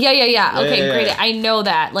are like, yeah. Okay, Yeah. great. I know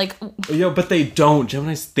that. Like, Yo, but they don't.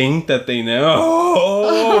 Geminis think that they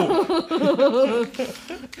know.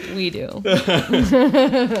 we do.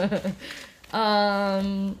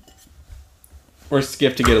 Worst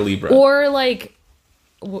gift to get a Libra. Or like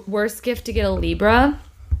worst gift to get a Libra.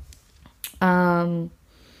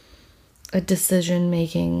 A decision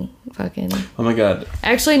making fucking. Oh my god.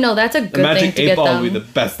 Actually, no, that's a good Imagine thing to get 8-Ball them. would be the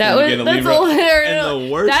best That thing was, to get a that's Libra. hilarious. And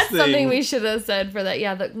the worst That's thing. something we should have said for that.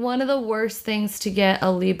 Yeah, one of the worst things to get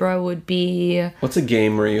a Libra would be. What's a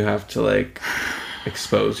game where you have to like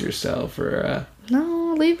expose yourself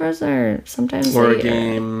No, Libras are sometimes. or a they-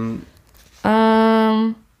 game?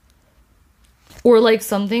 Or like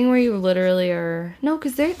something where you literally are no,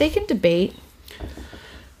 because they can debate.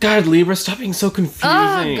 God, Libra, stop being so confusing.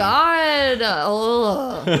 Oh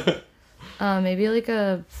God. Maybe like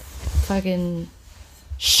a fucking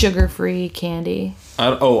sugar-free candy.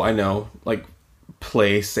 I know. Like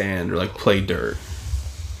play sand or like play dirt.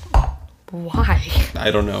 Why? I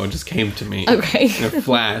don't know. It just came to me. Okay. In a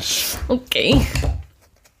flash. Okay.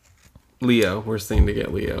 Leo. Worst thing to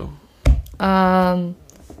get Leo. A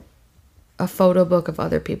photo book of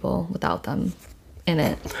other people without them in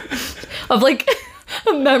it. Of like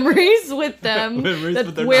memories with them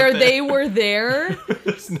where they were there,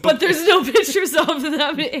 but there's no pictures of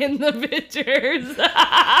them in the pictures.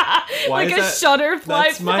 Why like is a that, Shutterfly.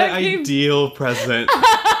 That's my ideal present.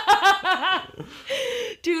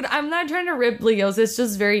 Dude, I'm not trying to rip Leos. It's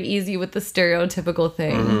just very easy with the stereotypical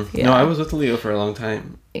thing. Mm-hmm. Yeah. No, I was with Leo for a long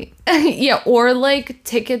time. Yeah, or like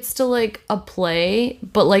tickets to like a play,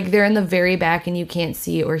 but like they're in the very back and you can't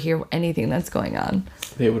see or hear anything that's going on.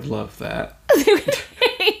 They would love that.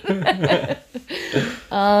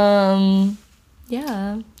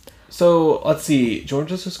 Yeah. So let's see.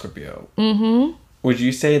 George is a Scorpio. Mm-hmm. Would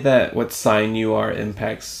you say that what sign you are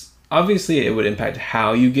impacts? Obviously, it would impact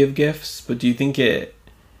how you give gifts, but do you think it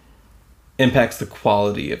impacts the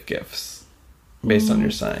quality of gifts based on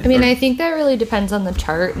your sign? I mean, I think that really depends on the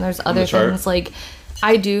chart, and there's other things like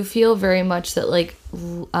I do feel very much that like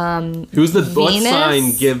who's the Venus? What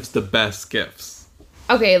sign gives the best gifts?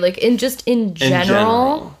 Okay, like in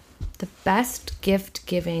general, the best gift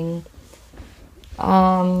giving.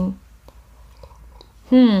 Let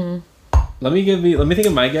me think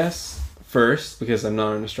of my guess first because I'm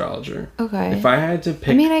not an astrologer. Okay. If I had to pick,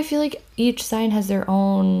 I mean, I feel like each sign has their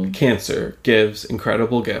own. Cancer gives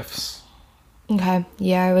incredible gifts. Okay.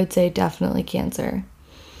 Yeah, I would say definitely Cancer.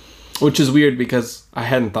 Which is weird because I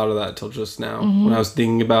hadn't thought of that till just now when I was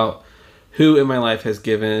thinking about who in my life has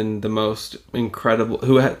given the most incredible,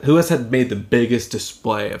 who has made the biggest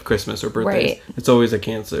display of Christmas or birthdays. Right. It's always a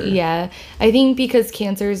Cancer. Yeah. I think because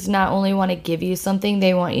Cancers not only want to give you something,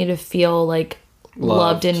 they want you to feel like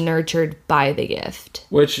loved and nurtured by the gift.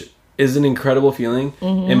 Which is an incredible feeling.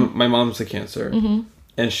 And my mom's a Cancer.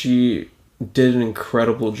 And she did an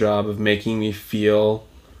incredible job of making me feel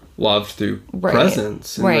loved through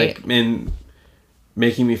presents. And and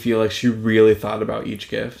making me feel like she really thought about each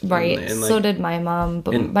gift. Right. And so did my mom.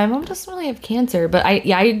 But my mom doesn't really have Cancer. But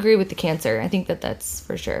I agree with the Cancer. I think that's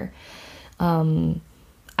for sure. I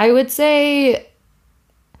would say,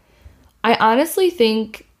 I honestly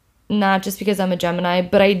think, not just because I'm a Gemini,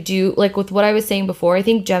 but I do, like with what I was saying before, I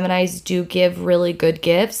think Geminis do give really good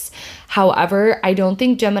gifts. However, I don't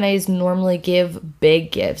think Geminis normally give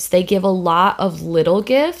big gifts. They give a lot of little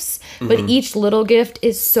gifts, but each little gift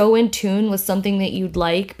is so in tune with something that you'd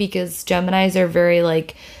like, because Geminis are very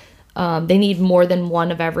like, they need more than one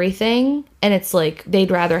of everything. And it's like,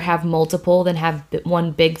 they'd rather have multiple than have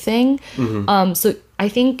one big thing. So I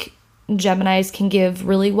think Geminis can give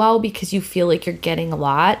really well because you feel like you're getting a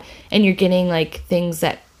lot and you're getting like things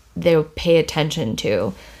that they'll pay attention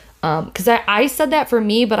to. Because I said that for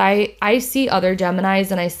me, but I see other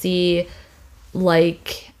Geminis and I see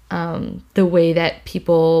like the way that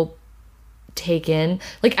people take in.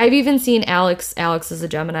 Like I've even seen Alex. Alex is a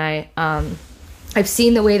Gemini. I've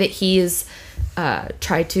seen the way that he's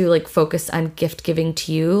try to like focus on gift giving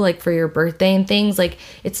to you, like for your birthday and things. Like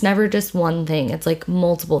it's never just one thing, it's like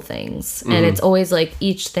multiple things. And it's always like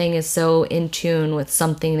each thing is so in tune with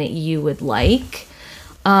something that you would like.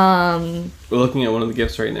 We're looking at one of the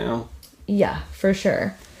gifts right now. Yeah, for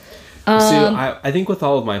sure. See, I think with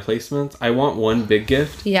all of my placements, I want one big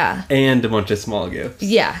gift and a bunch of small gifts.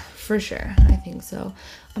 Yeah, for sure. I think so.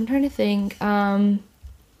 I'm trying to think.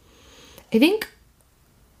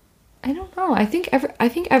 I don't know. I think every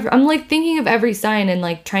I'm like thinking of every sign and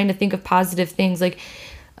like trying to think of positive things. Like,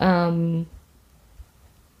 I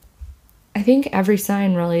think every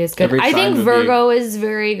sign really is good. I think Virgo is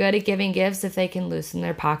very good at giving gifts if they can loosen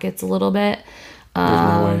their pockets a little bit.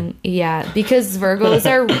 Yeah, because Virgo is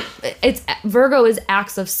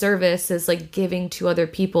acts of service, is like giving to other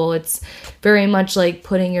people. It's very much like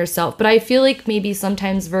putting yourself, but I feel like maybe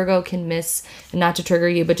sometimes Virgo can miss, and not to trigger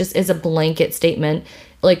you, but just as a blanket statement,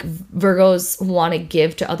 like Virgos want to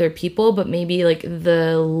give to other people, but maybe like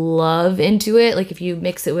the love into it, like if you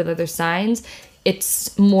mix it with other signs,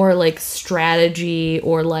 it's more like strategy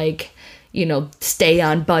or like, you know, stay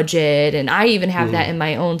on budget. And I even have that in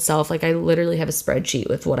my own self. Like I literally have a spreadsheet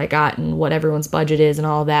with what I got and what everyone's budget is and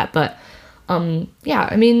all of that. But yeah,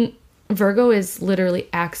 I mean, Virgo is literally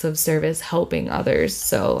acts of service, helping others.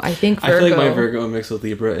 So I think Virgo, I feel like my Virgo mixed with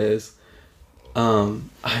Libra is I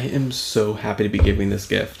am so happy to be giving this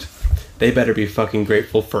gift. they better be fucking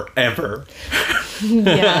grateful forever.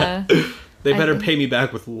 Yeah. They better pay me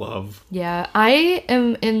back with love. Yeah. I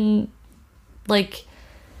am in, like,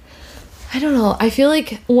 I don't know. I feel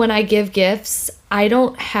like when I give gifts, I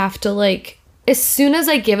don't have to, like, as soon as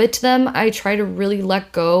I give it to them, I try to really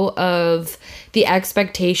let go of the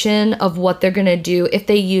expectation of what they're going to do. If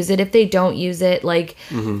they use it, if they don't use it. Like,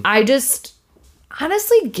 I just,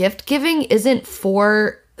 honestly, gift giving isn't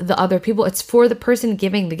for the other people. It's for the person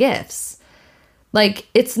giving the gifts. Like,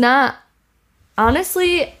 it's not,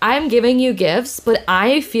 honestly, I'm giving you gifts, but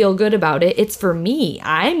I feel good about it. It's for me.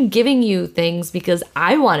 I'm giving you things because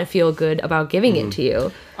I want to feel good about giving it to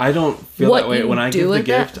you. I don't feel What that way. you When I do give the with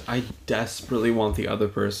that- gift, I desperately want the other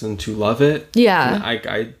person to love it. Yeah.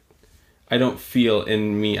 And I don't feel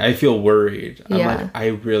in me, I feel worried. I'm Yeah. like, I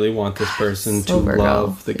really want this person So to Virgo.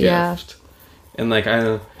 love the gift. Yeah. And like,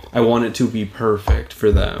 I want it to be perfect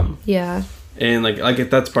for them. Yeah. And like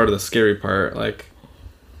that's part of the scary part. Like,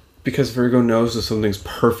 because Virgo knows if something's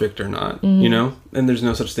perfect or not, you know? And there's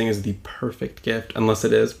no such thing as the perfect gift, unless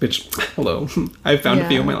it is, which, hello, I've found a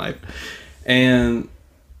few in my life. And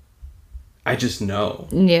I just know.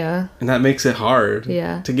 Yeah. And that makes it hard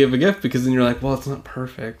Yeah. to give a gift, because then you're like, well, it's not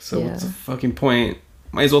perfect, so Yeah. what's the fucking point?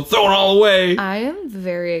 Might as well throw it all away. I am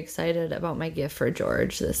very excited about my gift for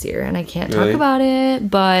George this year, and I can't Really? talk about it,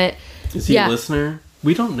 but Is he yeah. a listener?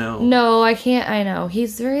 We don't know. No, I can't. I know.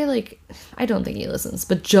 He's very, like, I don't think he listens,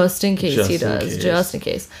 but just in case he Just in does. case. Just in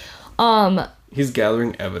case. He's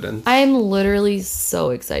gathering evidence. I'm literally so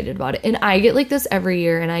excited about it. And I get like this every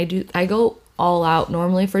year, and I go all out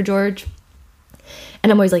normally for George.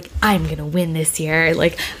 And I'm always like, I'm going to win this year.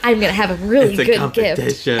 Like, I'm going to have a really It's a good gift.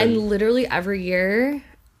 competition. And literally every year,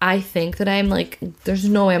 I think that I'm like, there's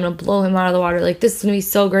no way I'm going to blow him out of the water. Like, this is going to be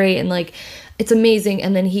so great. And like, it's amazing.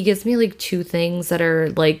 And then he gives me like 2 things that are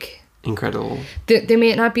like, Incredible. they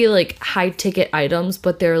may not be like high ticket items,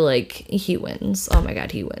 but they're like, he wins. Oh my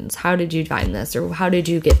God, he wins. How did you find this? Or how did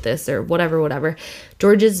you get this? Or whatever.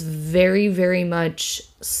 George is very, very much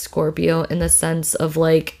Scorpio in the sense of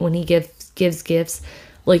like, when he gives gifts,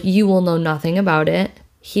 like, you will know nothing about it.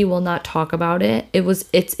 He will not talk about it.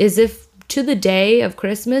 It's as if to the day of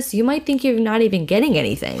Christmas, you might think you're not even getting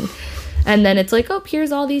anything. And then it's like, oh,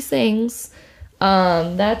 here's all these things.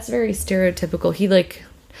 That's very stereotypical. He like,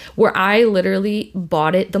 where I literally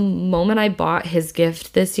bought it the moment I bought his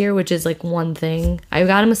gift this year, which is like one thing. I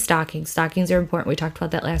got him a stocking. Stockings are important. We talked about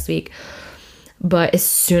that last week. But as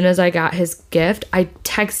soon as I got his gift, I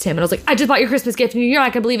texted him and I was like, I just bought your Christmas gift and you're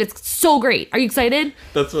not gonna believe it's so great. Are you excited?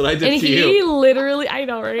 That's what I did And to he you. literally, I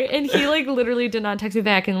know, right? And he like literally did not text me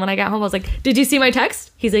back. And when I got home, I was like, did you see my text?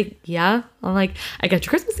 He's like, yeah. I'm like, I got your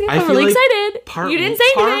Christmas gift. I'm feel really like excited. You didn't say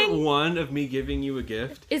anything. Part 1 of me giving you a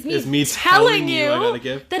gift Is me telling you I got a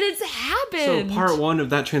gift. that it's So happened. part 1 of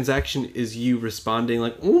that transaction is you responding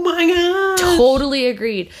like, oh my God. Totally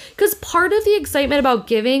agreed. Because part of the excitement about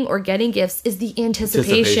giving or getting gifts is the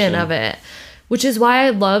anticipation of it. Which is why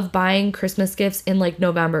I love buying Christmas gifts in like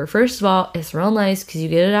November. First of all, it's real nice because you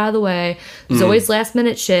get it out of the way. There's always last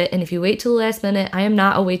minute shit. And if you wait till the last minute, I am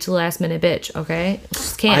not a wait till the last minute bitch, okay?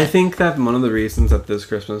 Just can't. I think that one of the reasons that this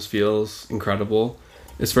Christmas feels incredible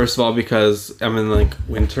is, first of all, because I'm in like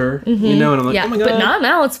winter, you know, and I'm like, yeah, oh my God. but not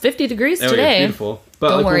now. It's 50 degrees Oh, yeah, today. beautiful.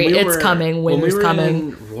 But Don't like, when worry, we it's were- coming. when Winter's we were coming.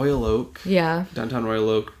 in Royal Oak, Yeah. downtown Royal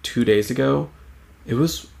Oak, 2 days ago, it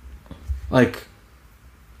was like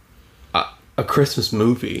a Christmas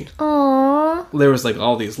movie. Aww. There was like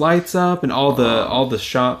all these lights up, and all the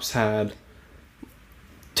shops had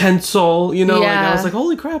tinsel, you know. Like, I Yeah. was like,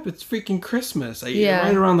 holy crap, it's freaking Christmas! Yeah.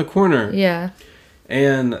 Right around the corner. Yeah.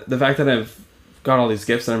 And the fact that I've got all these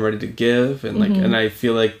gifts that I'm ready to give, and like, and I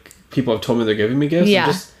feel like people have told me they're giving me gifts. Yeah.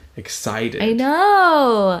 I'm just excited. I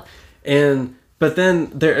know. But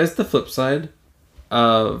then there is the flip side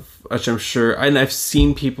of, which I'm sure, and I've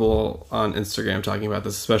seen people on Instagram talking about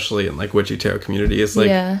this, especially in like Witchy Tarot community, is like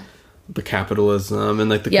yeah. the capitalism and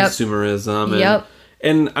like the Yep. consumerism. And, Yep.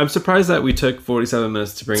 and I'm surprised that we took 47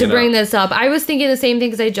 minutes to bring up. This up. I was thinking the same thing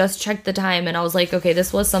because I just checked the time and I was like, okay,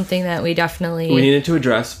 this was something that we definitely. We needed to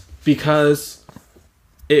address, because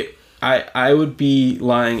I would be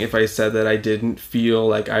lying if I said that I didn't feel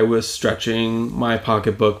like I was stretching my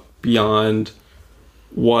pocketbook beyond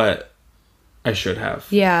what I should have.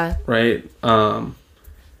 Yeah. Right?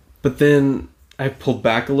 But then I pulled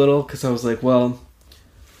back a little because I was like, well,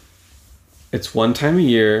 it's one time a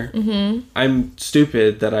year. Mm-hmm. I'm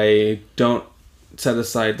stupid that I don't set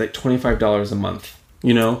aside like $25 a month,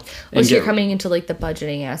 you know? Well, so you're coming into like the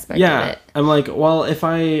budgeting aspect of it. I'm like, well, if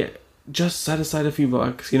I just set aside a few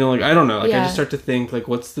bucks, you know, like, I don't know. Like, I Yeah. just start to think, like,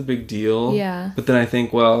 what's the big deal? Yeah. But then I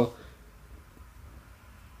think, well,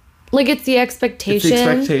 Like, it's the expectation,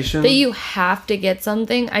 expectation. that you have to get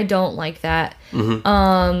something. I don't like that.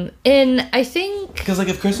 Mm-hmm. And I think... Because, like,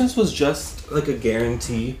 if Christmas was just, like, a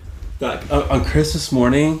guarantee that on Christmas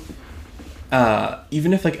morning,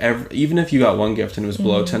 even if you got one gift and it was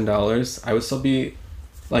below $10, I would still be,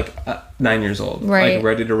 like, 9 years old. Right. Like,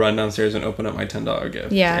 ready to run downstairs and open up my $10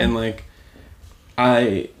 gift. Yeah. And, like,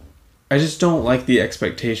 I just don't like the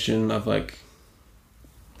expectation of, like...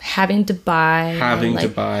 having to buy.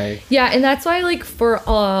 Yeah, and that's why, like,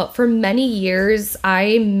 for many years,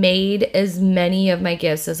 I made as many of my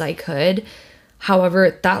gifts as I could.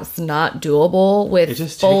 However, that's not doable with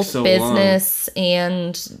both so business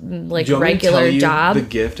and, like, Do you want me to tell regular you job. the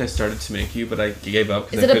gift I started to make you, but I gave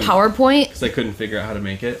up. Is it a PowerPoint? Because I couldn't figure out how to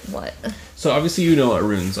make it. What? So, obviously, you know what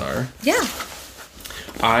runes are. Yeah.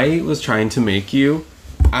 I was trying to make you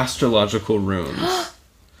astrological runes.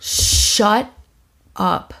 Shut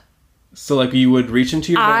up. So, like, you would reach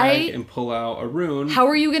into your bag and pull out a rune. How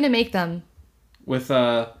are you going to make them? With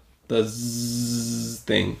the zzz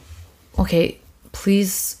thing. Okay,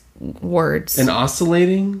 please, words. An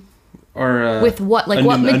oscillating? Or with what? Like,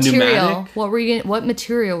 what material? What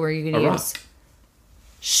material were you going to use? Rock.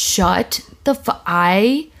 Shut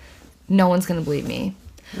the no one's going to believe me.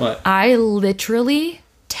 What? I literally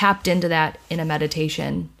tapped into that in a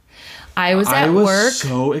meditation. I was at work. I was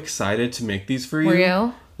so excited to make these for you. Were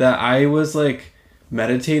you? That I was, like,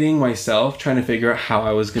 meditating myself, trying to figure out how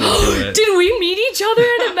I was going to do it. Did we meet each other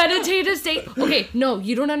in a meditative state? Okay, no,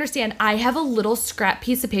 you don't understand. I have a little scrap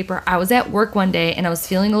piece of paper. I was at work one day, and I was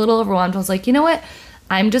feeling a little overwhelmed. I was like, you know what?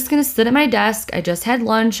 I'm just going to sit at my desk. I just had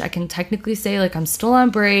lunch. I can technically say, like, I'm still on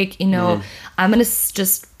break. You know, I'm going to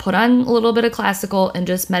just put on a little bit of classical and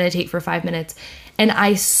just meditate for 5 minutes. And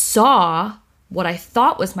I saw what I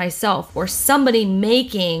thought was myself or somebody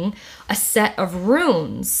making a set of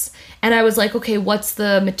runes. And I was like, okay, what's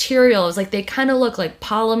the material? I was like, they kind of look like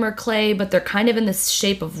polymer clay, but they're kind of in this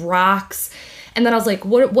shape of rocks. And then I was like,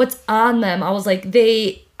 what's on them? I was like,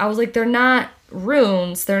 they're not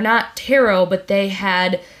runes, they're not tarot, but they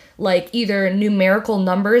had like either numerical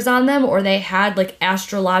numbers on them or they had like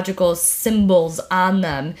astrological symbols on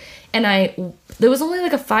them. And there was only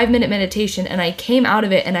like a 5-minute meditation, and I came out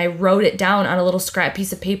of it and I wrote it down on a little scrap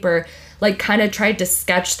piece of paper, like kind of tried to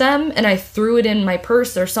sketch them, and I threw it in my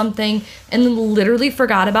purse or something and then literally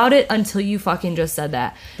forgot about it until you fucking just said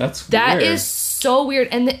that. That weird. is so weird.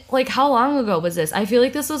 And like, how long ago was this? I feel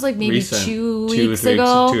like this was like maybe Recent. 2 weeks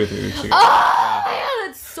ago. 2 or 3 weeks ago. Oh, yeah,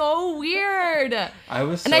 that's so weird. I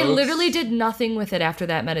literally did nothing with it after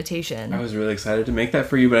that meditation. I was really excited to make that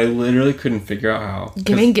for you, but I literally couldn't figure out how.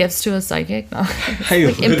 Giving gifts to a psychic? No. I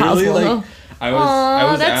like impossible. Like, I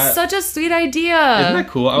was that's such a sweet idea. Isn't that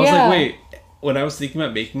cool? I was like, wait. When I was thinking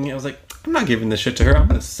about making it, I was like, I'm not giving this shit to her. I'm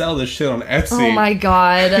gonna sell this shit on Etsy. Oh my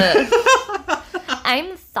god.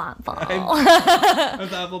 I'm thoughtful. I'm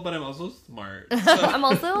thoughtful, but I'm also smart. So. I'm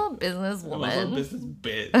also a businesswoman. I'm also a business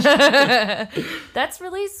bitch. That's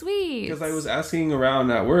really sweet. Because I was asking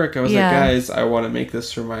around at work, I was like, guys, I want to make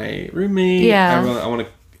this for my roommate. Yeah. I want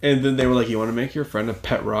to, and then they were like, you want to make your friend a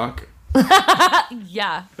pet rock?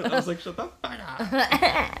 Yeah. And I was like, shut the fuck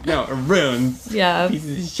up. No, runes. Yeah.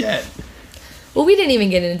 Pieces of shit. Well, we didn't even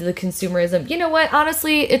get into the consumerism. You know what?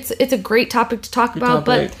 Honestly, it's a great topic to talk about,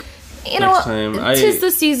 but you know, tis the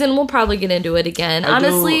season. We'll probably get into it again.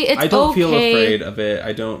 Honestly, it's okay. I don't feel afraid of it.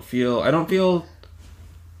 I don't feel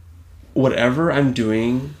whatever I'm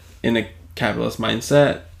doing in a capitalist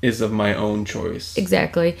mindset is of my own choice.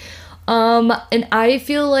 Exactly. And I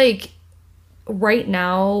feel like right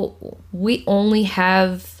now we only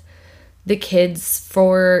have the kids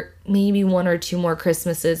for maybe 1 or 2 more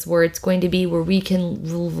Christmases where it's going to be where we can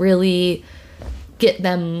really get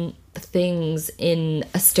them things in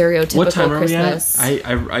a stereotypical what time Christmas. Are we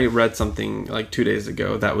at? I read something like 2 days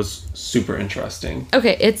ago that was super interesting.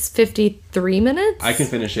 Okay, it's 53 minutes? I can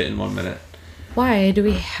finish it in 1 minute. Why? Do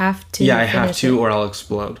we have to? Yeah, I have to or I'll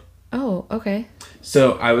explode. Oh, okay.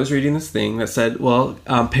 So I was reading this thing that said, well,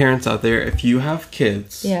 parents out there, if you have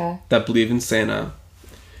kids that believe in Santa,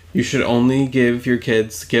 you should only give your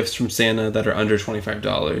kids gifts from Santa that are under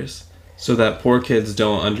 $25 so that poor kids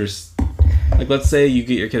don't like, let's say you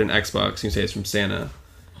get your kid an Xbox and you say it's from Santa.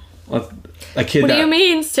 A kid what do you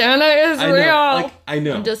mean? Santa is real. I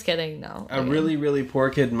know. I'm just kidding. No. A really, really poor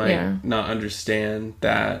kid might not understand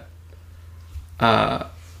that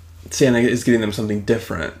Santa is getting them something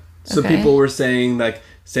different. So people were saying, like,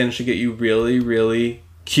 Santa should get you really, really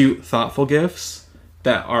cute, thoughtful gifts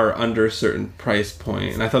that are under a certain price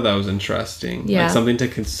point. And I thought that was interesting. Yeah. Like, something to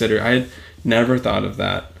consider. I had never thought of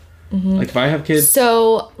that. Like if I have kids.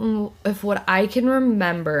 So if what I can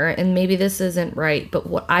remember, and maybe this isn't right, but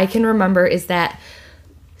what I can remember is that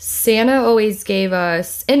Santa always gave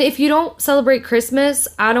us, and if you don't celebrate Christmas,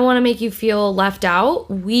 I don't want to make you feel left out.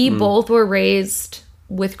 We both were raised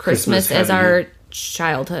with Christmas as heavy. our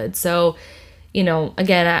childhood. So, you know,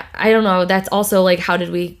 again, I don't know. That's also like, how did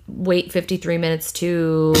we wait 53 minutes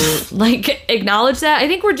to like acknowledge that? I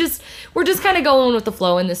think we're just kind of going with the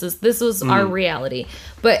flow, and this was our reality.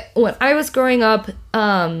 But when I was growing up,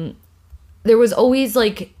 there was always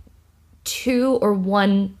like 2 or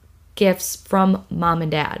 1 gifts from mom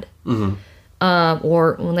and dad.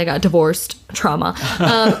 Or when they got divorced, trauma.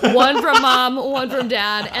 1 from mom, 1 from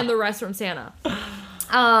dad, and the rest from Santa.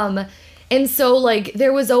 And so like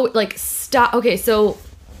there was like okay, so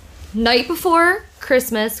night before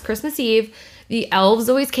Christmas Eve, the elves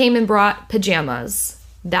always came and brought pajamas.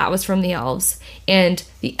 That was from the elves. And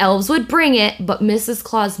the elves would bring it, but Mrs.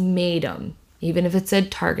 Claus made them, even if it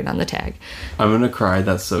said Target on the tag. I'm gonna cry.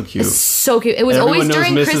 That's so cute. So cute. It was Everyone always knows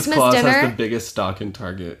during Mrs. Christmas Claus dinner. has the biggest stock in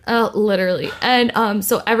Target. Oh, literally. And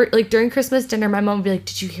so during Christmas dinner, my mom would be like,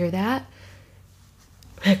 "Did you hear that?"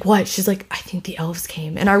 Like, what? She's like, "I think the elves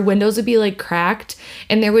came." And our windows would be like cracked,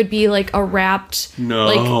 and there would be like a wrapped No.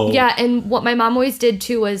 like, yeah. And what my mom always did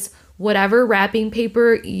too was whatever wrapping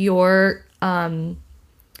paper your pajama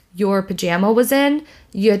was in,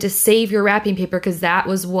 you had to save your wrapping paper because that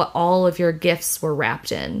was what all of your gifts were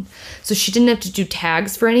wrapped in. So she didn't have to do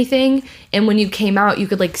tags for anything. And when you came out, you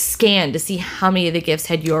could like scan to see how many of the gifts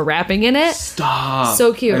had your wrapping in it. Stop.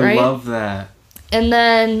 So cute, right? I love that. And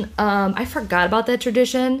then I forgot about that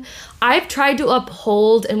tradition. I've tried to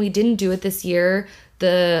uphold, and we didn't do it this year,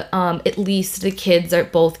 the at least the kids are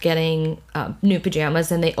both getting new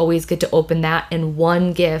pajamas, and they always get to open that in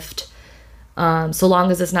one gift. So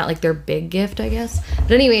long as it's not like their big gift, I guess.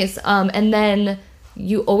 But anyways, and then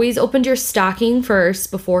you always opened your stocking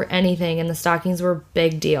first before anything, and the stockings were a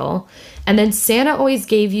big deal. And then Santa always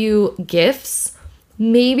gave you gifts.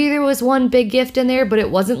 Maybe there was one big gift in there, but it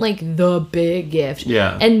wasn't like the big gift.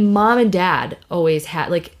 Yeah. And mom and dad always had,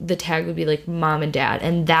 like, the tag would be like mom and dad,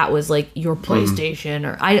 and that was like your PlayStation,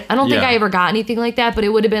 or I don't think Yeah. I ever got anything like that, but it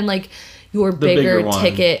would have been like your bigger bigger one.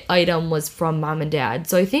 ticket item was from mom and dad.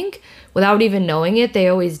 So I think without even knowing it, they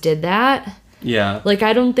always did that. Yeah. Like,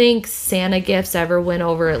 I don't think Santa gifts ever went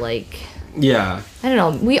over, like, Yeah. I don't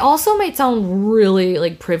know. We also might sound really,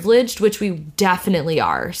 like, privileged, which we definitely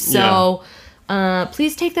are. So,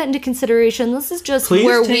 please take that into consideration. This is just Please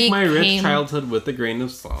where take we my rich came. childhood with a grain of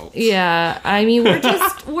salt. Yeah, I mean, we're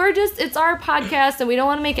just, it's our podcast, and we don't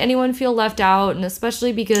want to make anyone feel left out, and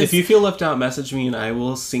especially because... If you feel left out, message me and I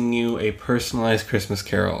will sing you a personalized Christmas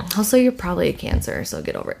carol. Also, you're probably a Cancer, so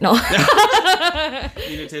get over it. No.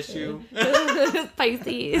 Need a tissue?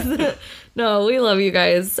 Pisces. No, we love you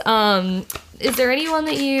guys. Is there anyone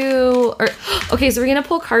that you... Okay, so we're going to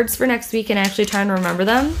pull cards for next week and actually try and remember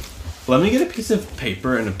them. Let me get a piece of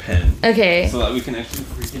paper and a pen. Okay. So that we can actually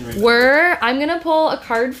freaking remember. I'm going to pull a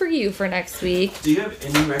card for you for next week. Do you have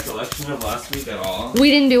any recollection of last week at all? We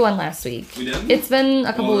didn't do one last week. We didn't? It's been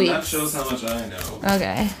a couple weeks. That shows how much I know.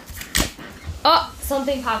 Okay. Oh,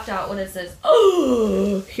 something popped out. What is this?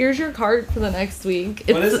 Oh, here's your card for the next week.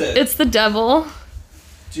 What is it? It's the devil.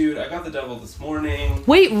 Dude, I got the devil this morning.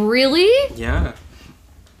 Wait, really? Yeah.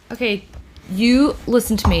 Okay, you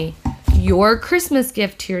listen to me. Your Christmas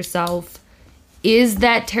gift to yourself is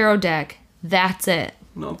that tarot deck. That's it.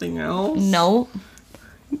 Nothing else? No.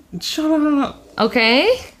 Shut up.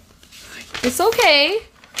 Okay? It's okay.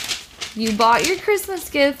 You bought your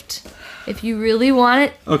Christmas gift. If you really want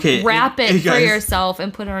it, Okay, wrap hey, it for guys. yourself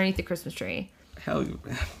and put it underneath the Christmas tree. Hell,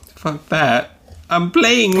 fuck that. I'm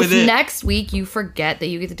playing with If it. next week you forget that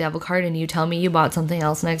you get the devil card and you tell me you bought something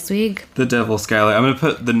else next week. The devil, Skylar. I'm gonna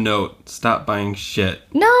put the note. Stop buying shit.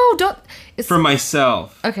 No, don't. It's, For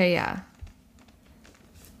myself. okay, yeah.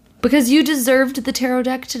 Because you deserved the tarot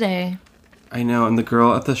deck today. I know, and the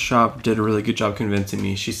girl at the shop did a really good job convincing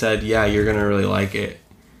me. She said, yeah, you're gonna really like it.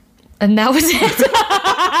 And that was it.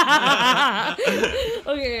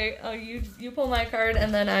 Okay, you pull my card,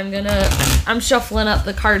 and then I'm shuffling up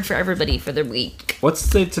the card for everybody for the week. What's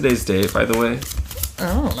today's date, by the way?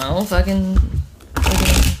 I don't know, fucking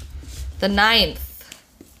the 9th.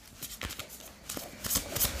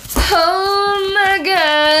 Oh my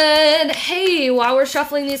god. Hey, while we're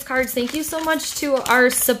shuffling these cards, thank you so much to our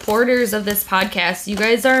supporters of this podcast. You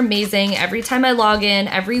guys are amazing. Every time I log in,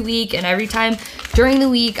 every week, and every time during the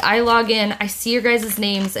week I log in, I see your guys'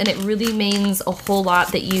 names, and it really means a whole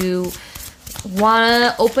lot that you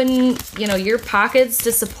want to open, your pockets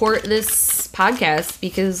to support this podcast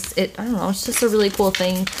because I don't know, it's just a really cool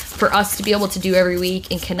thing for us to be able to do every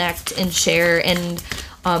week and connect and share, and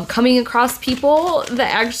coming across people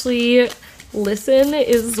that actually listen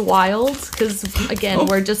is wild because, again,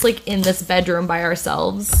 we're just like in this bedroom by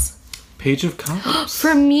ourselves. Page of Cups.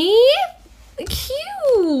 For me?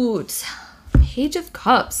 Cute. Page of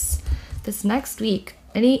Cups. This next week.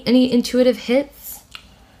 Any intuitive hits?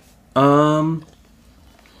 My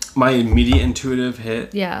immediate intuitive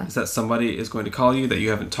hit is that somebody is going to call you that you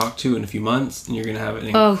haven't talked to in a few months, and you're going to have an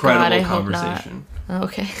incredible conversation.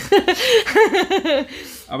 Okay.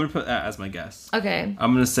 I'm going to put that as my guess. Okay.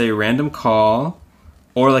 I'm going to say random call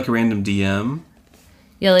or like a random DM.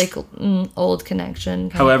 Yeah, like old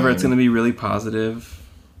connection. However, it's going to be really positive.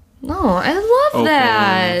 No, I love open,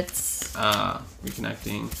 that.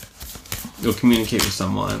 Reconnecting. You'll communicate with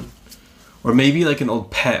someone. Or maybe like an old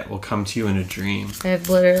pet will come to you in a dream. I've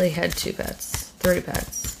literally had 2 pets. 3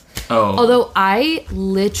 pets. Oh. Although I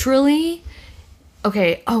literally...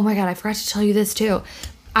 Okay, oh my god, I forgot to tell you this too.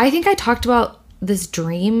 I think I talked about this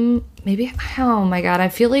dream. Maybe... Oh my god, I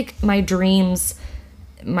feel like my dreams,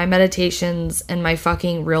 my meditations, and my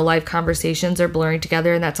fucking real life conversations are blurring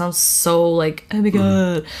together, and that sounds so like, oh my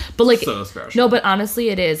god. But like... So special. No, but honestly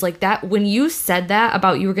it is. Like that, when you said that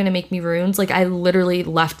about you were gonna make me runes, like I literally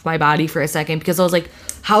left my body for a second because I was like,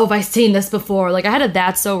 how have I seen this before? Like I had a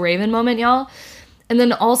That's So Raven moment, y'all. And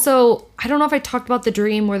then also, I don't know if I talked about the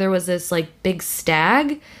dream where there was this like big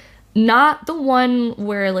stag. Not the one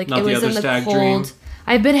where like it was in the cold. Dream.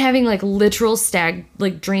 I've been having like literal stag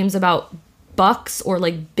like dreams about bucks or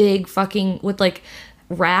like big fucking with like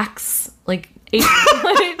racks like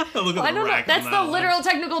I don't know. That's the literal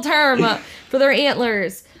technical term for their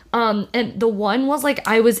antlers. And the one was like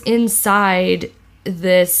I was inside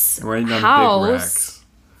this house.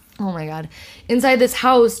 Oh my god. Inside this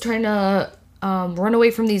house trying to run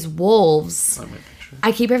away from these wolves.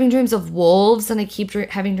 I keep having dreams of wolves, and I keep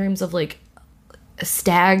having dreams of like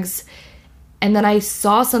stags. And then I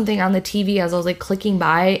saw something on the TV as I was like clicking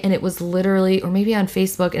by, and it was literally, or maybe on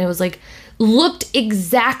Facebook, and it was like looked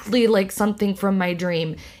exactly like something from my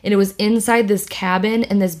dream. And it was inside this cabin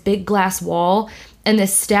and this big glass wall, and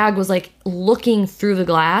this stag was like looking through the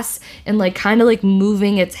glass and like kind of like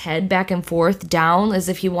moving its head back and forth down as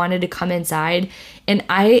if he wanted to come inside. And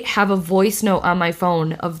I have a voice note on my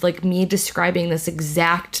phone of like me describing this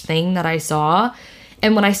exact thing that I saw.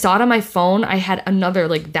 And when I saw it on my phone, I had another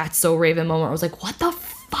like That's So Raven moment. I was like, what the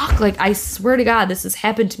fuck? Like, I swear to God, this has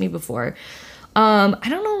happened to me before. I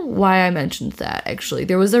don't know why I mentioned that, actually.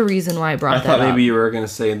 There was a reason why I brought that up. I thought maybe you were going to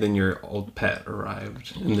say then your old pet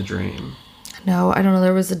arrived in the dream. No, I don't know.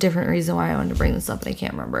 There was a different reason why I wanted to bring this up, and I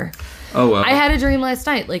can't remember. Oh, well. I had a dream last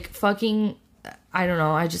night. Like, fucking... I don't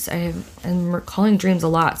know. I'm recalling dreams a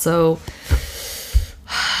lot, so...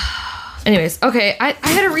 Anyways, okay. I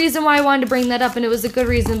had a reason why I wanted to bring that up, and it was a good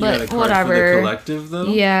reason, but whatever. For the collective, though?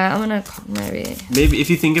 Yeah, I'm gonna... Maybe. Maybe,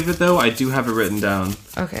 if you think of it, though, I do have it written down.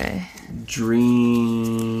 Okay.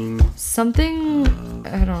 Dream... Something...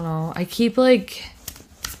 I don't know. I keep, like...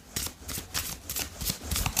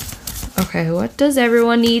 Okay, what does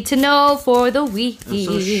everyone need to know for the week? I'm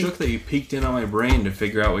so shook that you peeked in on my brain to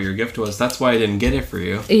figure out what your gift was. That's why I didn't get it for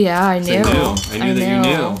you. Yeah, I knew. I knew that you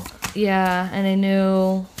knew. Yeah, and I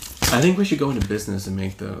knew. I think we should go into business and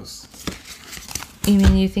make those. You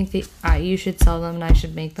mean you think that you should sell them and I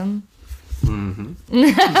should make them? Mm-hmm.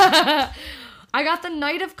 I got the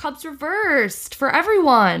Knight of Cups reversed for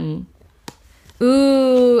everyone.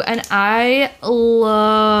 Ooh, and I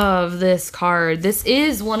love this card. This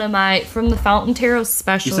is one of my, from the Fountain Tarot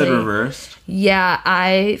especially. You said reversed? Yeah,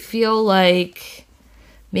 I feel like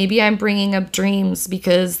maybe I'm bringing up dreams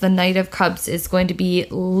because the Knight of Cups is going to be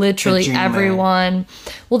literally everyone.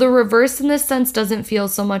 Well, the reverse in this sense doesn't feel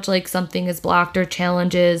so much like something is blocked or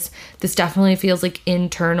challenges. This definitely feels like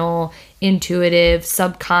internal, intuitive,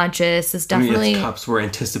 subconscious. It's definitely... it's cups. We're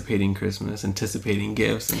anticipating Christmas, anticipating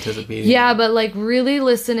gifts, anticipating... Yeah, but like really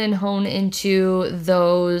listen and hone into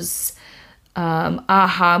those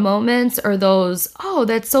aha moments or those, oh,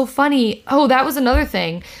 that's so funny. Oh, that was another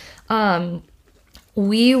thing.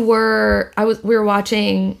 We were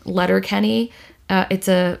watching Letterkenny. It's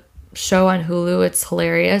a show on Hulu. It's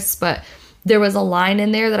hilarious, but there was a line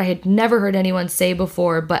in there that I had never heard anyone say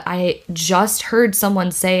before, but I just heard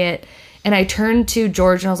someone say it, and I turned to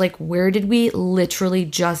George and I was like, where did we literally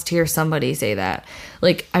just hear somebody say that?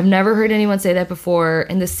 Like, I've never heard anyone say that before.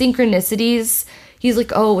 And the synchronicities, he's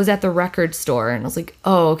like, oh, it was at the record store. And I was like,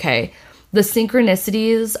 oh, okay. The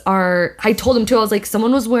synchronicities are, I told him too, I was like,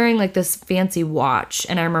 someone was wearing like this fancy watch,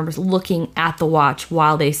 and I remember looking at the watch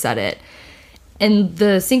while they said it. And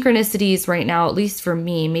the synchronicities right now, at least for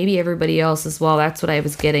me, maybe everybody else as well, that's what I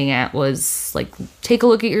was getting at, was like, take a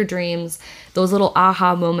look at your dreams, those little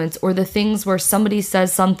aha moments, or the things where somebody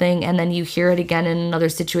says something and then you hear it again in another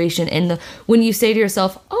situation. And when you say to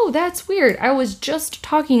yourself, oh, that's weird, I was just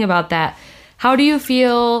talking about that. How do you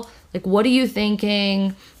feel? Like, what are you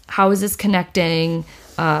thinking? How is this connecting?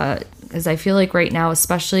 Because I feel like right now,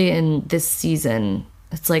 especially in this season,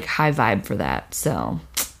 it's like high vibe for that. So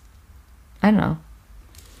I don't know.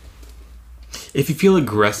 If you feel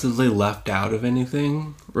aggressively left out of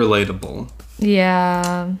anything, relatable.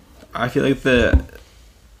 Yeah. I feel like the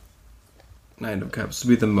Nine of Cups would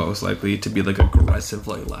be the most likely to be like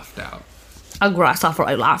aggressively left out.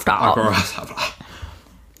 Aggressively left out.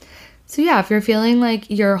 So yeah, if you're feeling like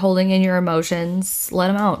you're holding in your emotions, let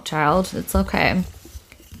them out, child. It's okay.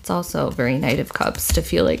 It's also very Knight of Cups to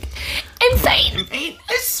feel like insane.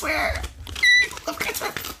 I swear. Love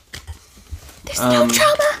Christmas. There's no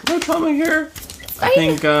trauma. No trauma here. I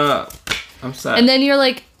think I'm sad. And then you're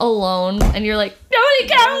like alone, and you're like, nobody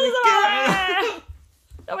cares about me.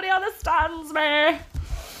 Nobody understands me.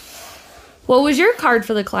 What was your card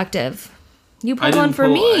for the collective? You pulled one for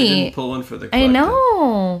me. I didn't pull one for the collective. I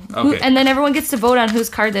know. Okay. And then everyone gets to vote on whose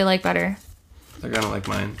card they like better. They're gonna like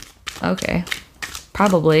mine. Okay.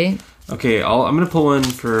 Probably. Okay, I'm gonna pull one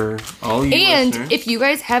for all you And listeners. if you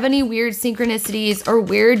guys have any weird synchronicities or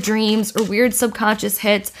weird dreams or weird subconscious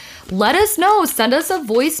hits, let us know. Send us a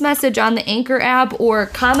voice message on the Anchor app or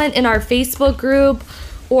comment in our Facebook group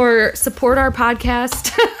or support our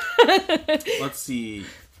podcast. Let's see.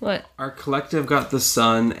 What? Our collective got the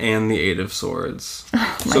Sun and the Eight of Swords.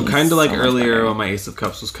 So kind of like so much earlier better. when my Ace of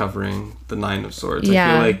Cups was covering the Nine of Swords. Yeah.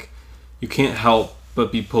 I feel like you can't help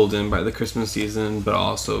but be pulled in by the Christmas season, but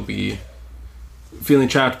also be feeling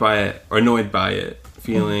trapped by it or annoyed by it.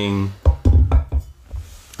 Feeling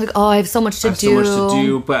Like, oh, I have so much to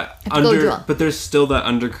do. but have to go do it. but there's still that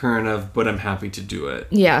undercurrent of, but I'm happy to do it.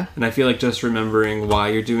 Yeah. And I feel like just remembering why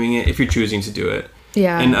you're doing it, if you're choosing to do it.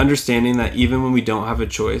 Yeah. And understanding that even when we don't have a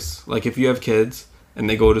choice, like if you have kids and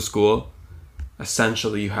they go to school,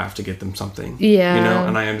 essentially you have to get them something. Yeah. You know,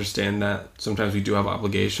 and I understand that sometimes we do have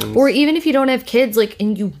obligations. Or even if you don't have kids, like,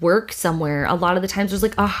 and you work somewhere, a lot of the times there's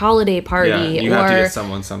like a holiday party you or have to get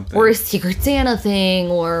someone something. or a Secret Santa thing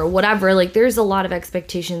or whatever. Like, there's a lot of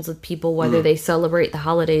expectations with people, whether they celebrate the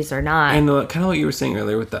holidays or not. And kind of what you were saying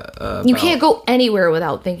earlier with that. You about can't go anywhere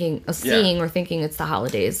without seeing or thinking it's the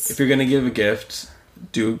holidays. If you're going to give a gift,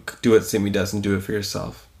 do what Simi does and do it for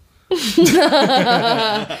yourself.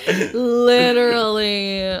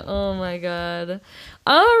 Literally. Oh my god.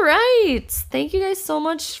 All right. Thank you guys so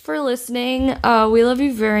much for listening. We love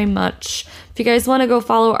you very much. If you guys want to go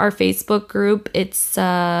follow our Facebook group, it's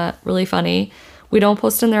really funny. We don't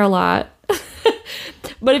post in there a lot.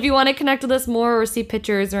 But if you want to connect with us more or see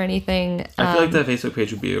pictures or anything, I feel like that Facebook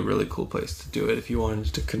page would be a really cool place to do it if you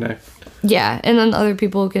wanted to connect. yeah, and then other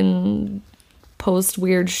people can post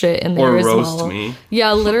weird shit in there Or as roast well. me.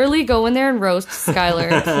 Yeah, literally go in there and roast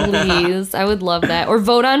Skylar, please. I would love that. Or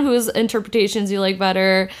vote on whose interpretations you like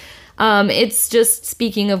better. It's just,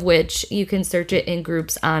 speaking of which, you can search it in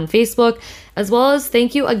groups on Facebook, as well as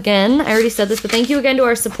thank you again. I already said this, but thank you again to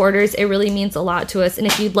our supporters. It really means a lot to us. And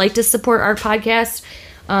if you'd like to support our podcast,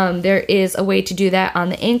 there is a way to do that on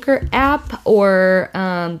the Anchor app, or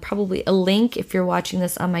probably a link if you're watching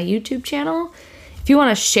this on my YouTube channel. If you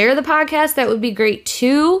want to share the podcast, that would be great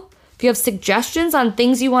too. If you have suggestions on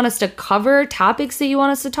things you want us to cover, topics that you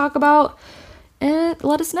want us to talk about,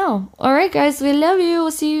 let us know. All right, guys, we love you.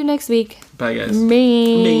 We'll see you next week. Bye, guys.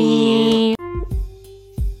 Bye.